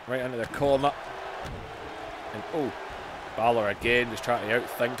Strowman right into the corner. And oh, Balor again, just trying to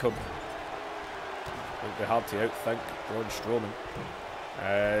outthink him. It'll be hard to outthink Braun Strowman.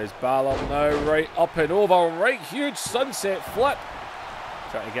 As Balor now right up and over, right huge sunset flip.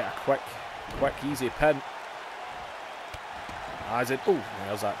 Trying to get a quick easy pin. As it, oh,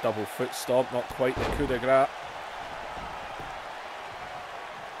 there's that double foot stomp, not quite the coup de grace.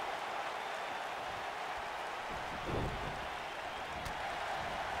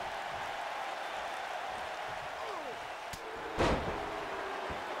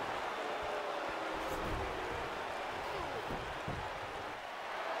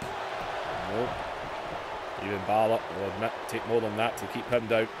 Finn Balor will admit take more than that to keep him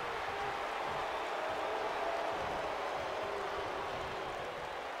down.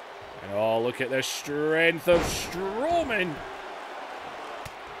 And oh, look at the strength of Strowman.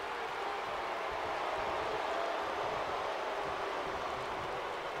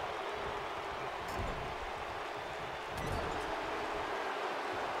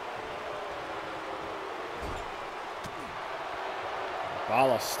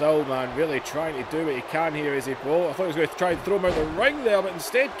 Balor still, man, really trying to do what he can here as he... Oh, I thought he was going to try and throw him out the ring there, but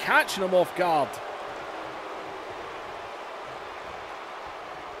instead catching him off guard.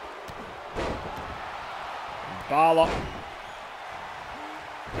 Balor.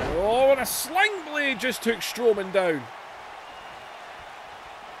 Oh, and a sling blade just took Strowman down.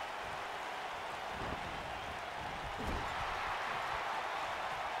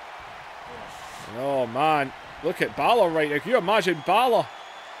 Oh, man. Look at Balor right now. Can you imagine Balor?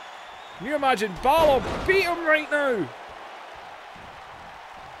 Can you imagine Balor beat him right now?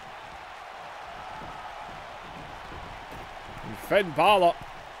 And Finn Balor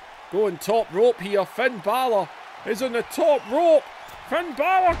going top rope here. Finn Balor is on the top rope. Finn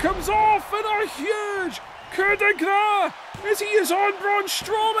Balor comes off in a huge coup de grace as he is on Braun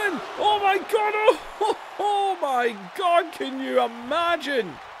Strowman. Oh my God. Oh my God. Can you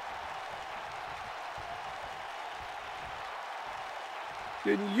imagine?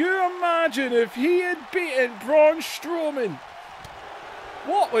 Can you imagine if he had beaten Braun Strowman?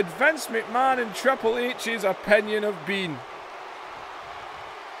 What would Vince McMahon and Triple H's opinion have been?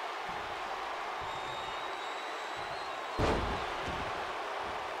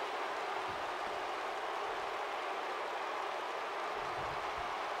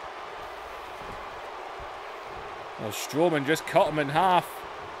 Well, Strowman just cut him in half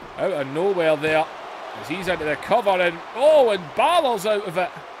out of nowhere there. As he's into the cover and oh, and Balor's out of it.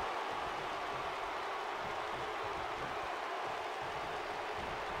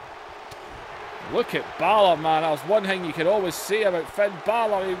 Look at Balor, man. That's one thing you can always say about Finn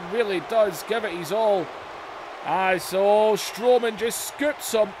Balor. He really does give it his all. So Strowman just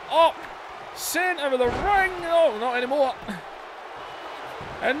scoops him up. Centre of the ring. No, not anymore.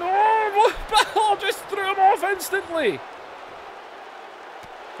 And oh, Balor just threw him off instantly.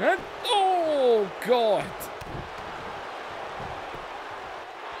 And, oh, God.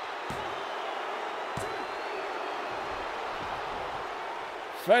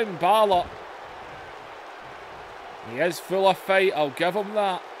 Finn Balor. He is full of fight, I'll give him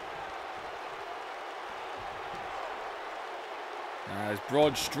that. There's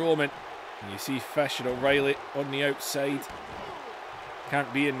Braun Strowman. And you see Fish and O'Reilly on the outside.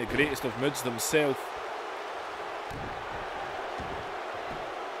 Can't be in the greatest of moods themselves.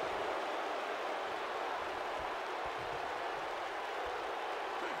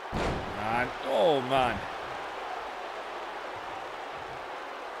 Oh, man.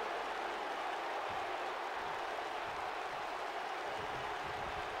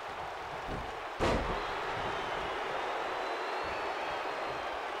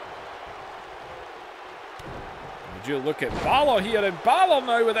 Would you look at Balor here, and Balor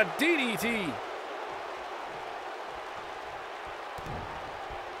now with a DDT.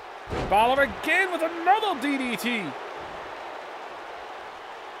 Balor again with another DDT.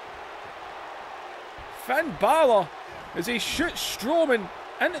 Finn Balor as he shoots Strowman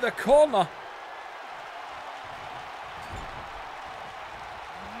into the corner.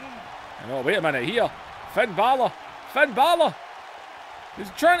 And oh, wait a minute here. Finn Balor is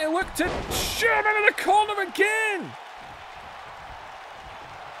trying to look to shoot him into the corner again.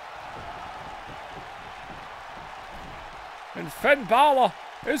 And Finn Balor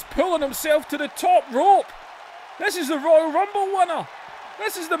is pulling himself to the top rope. This is the Royal Rumble winner.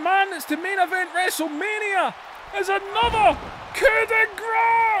 This is the man that's to main event WrestleMania. There's another coup de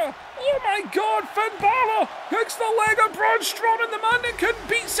grace. Oh my God, Finn Balor hooks the leg of Braun Strowman. The man that couldn't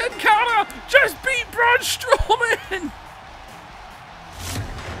beat Sin Cara just beat Braun Strowman.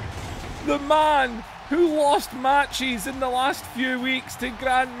 The man who lost matches in the last few weeks to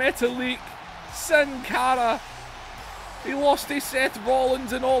Grand Metalik, Sin Cara. He lost to Seth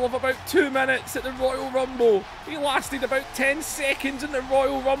Rollins in all of about 2 minutes at the Royal Rumble. He lasted about 10 seconds in the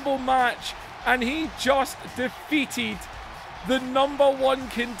Royal Rumble match. And he just defeated the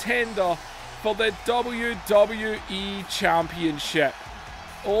 #1 contender for the WWE Championship.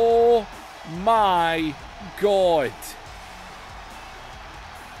 Oh my God.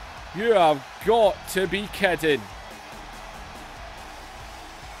 You have got to be kidding.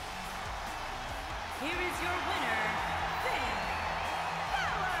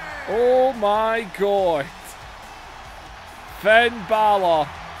 Oh my God. Finn Balor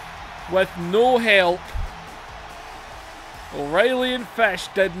with no help O'Reilly and Fish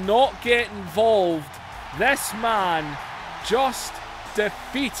did not get involved. This man just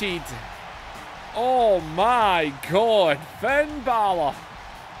defeated. Oh my God, Finn Balor.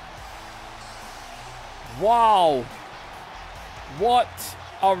 Wow. What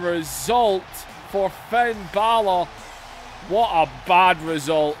a result for Finn Balor. What a bad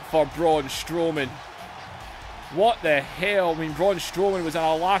result for Braun Strowman. What the hell? I mean, Braun Strowman was in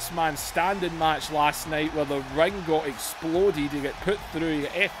a last man standing match last night where the ring got exploded. He got put through, he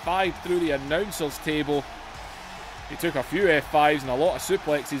got F5 through the announcer's table. He took a few F5s and a lot of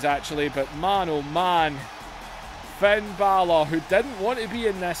suplexes actually, but man oh man, Finn Balor, who didn't want to be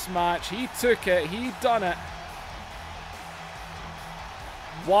in this match, he took it, he done it.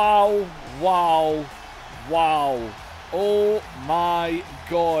 Wow, wow, wow. Oh my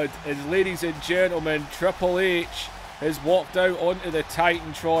God. And ladies and gentlemen, Triple H has walked out onto the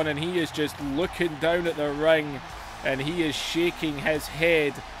Titantron and he is just looking down at the ring and he is shaking his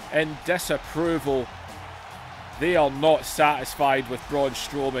head in disapproval. They are not satisfied with Braun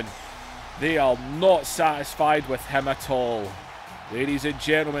Strowman. They are not satisfied with him at all. Ladies and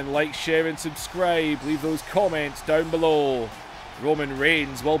gentlemen, like, share and subscribe. Leave those comments down below. Roman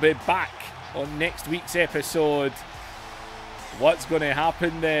Reigns will be back on next week's episode. What's going to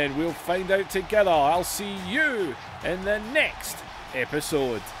happen then? We'll find out together. I'll see you in the next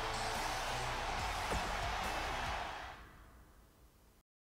episode.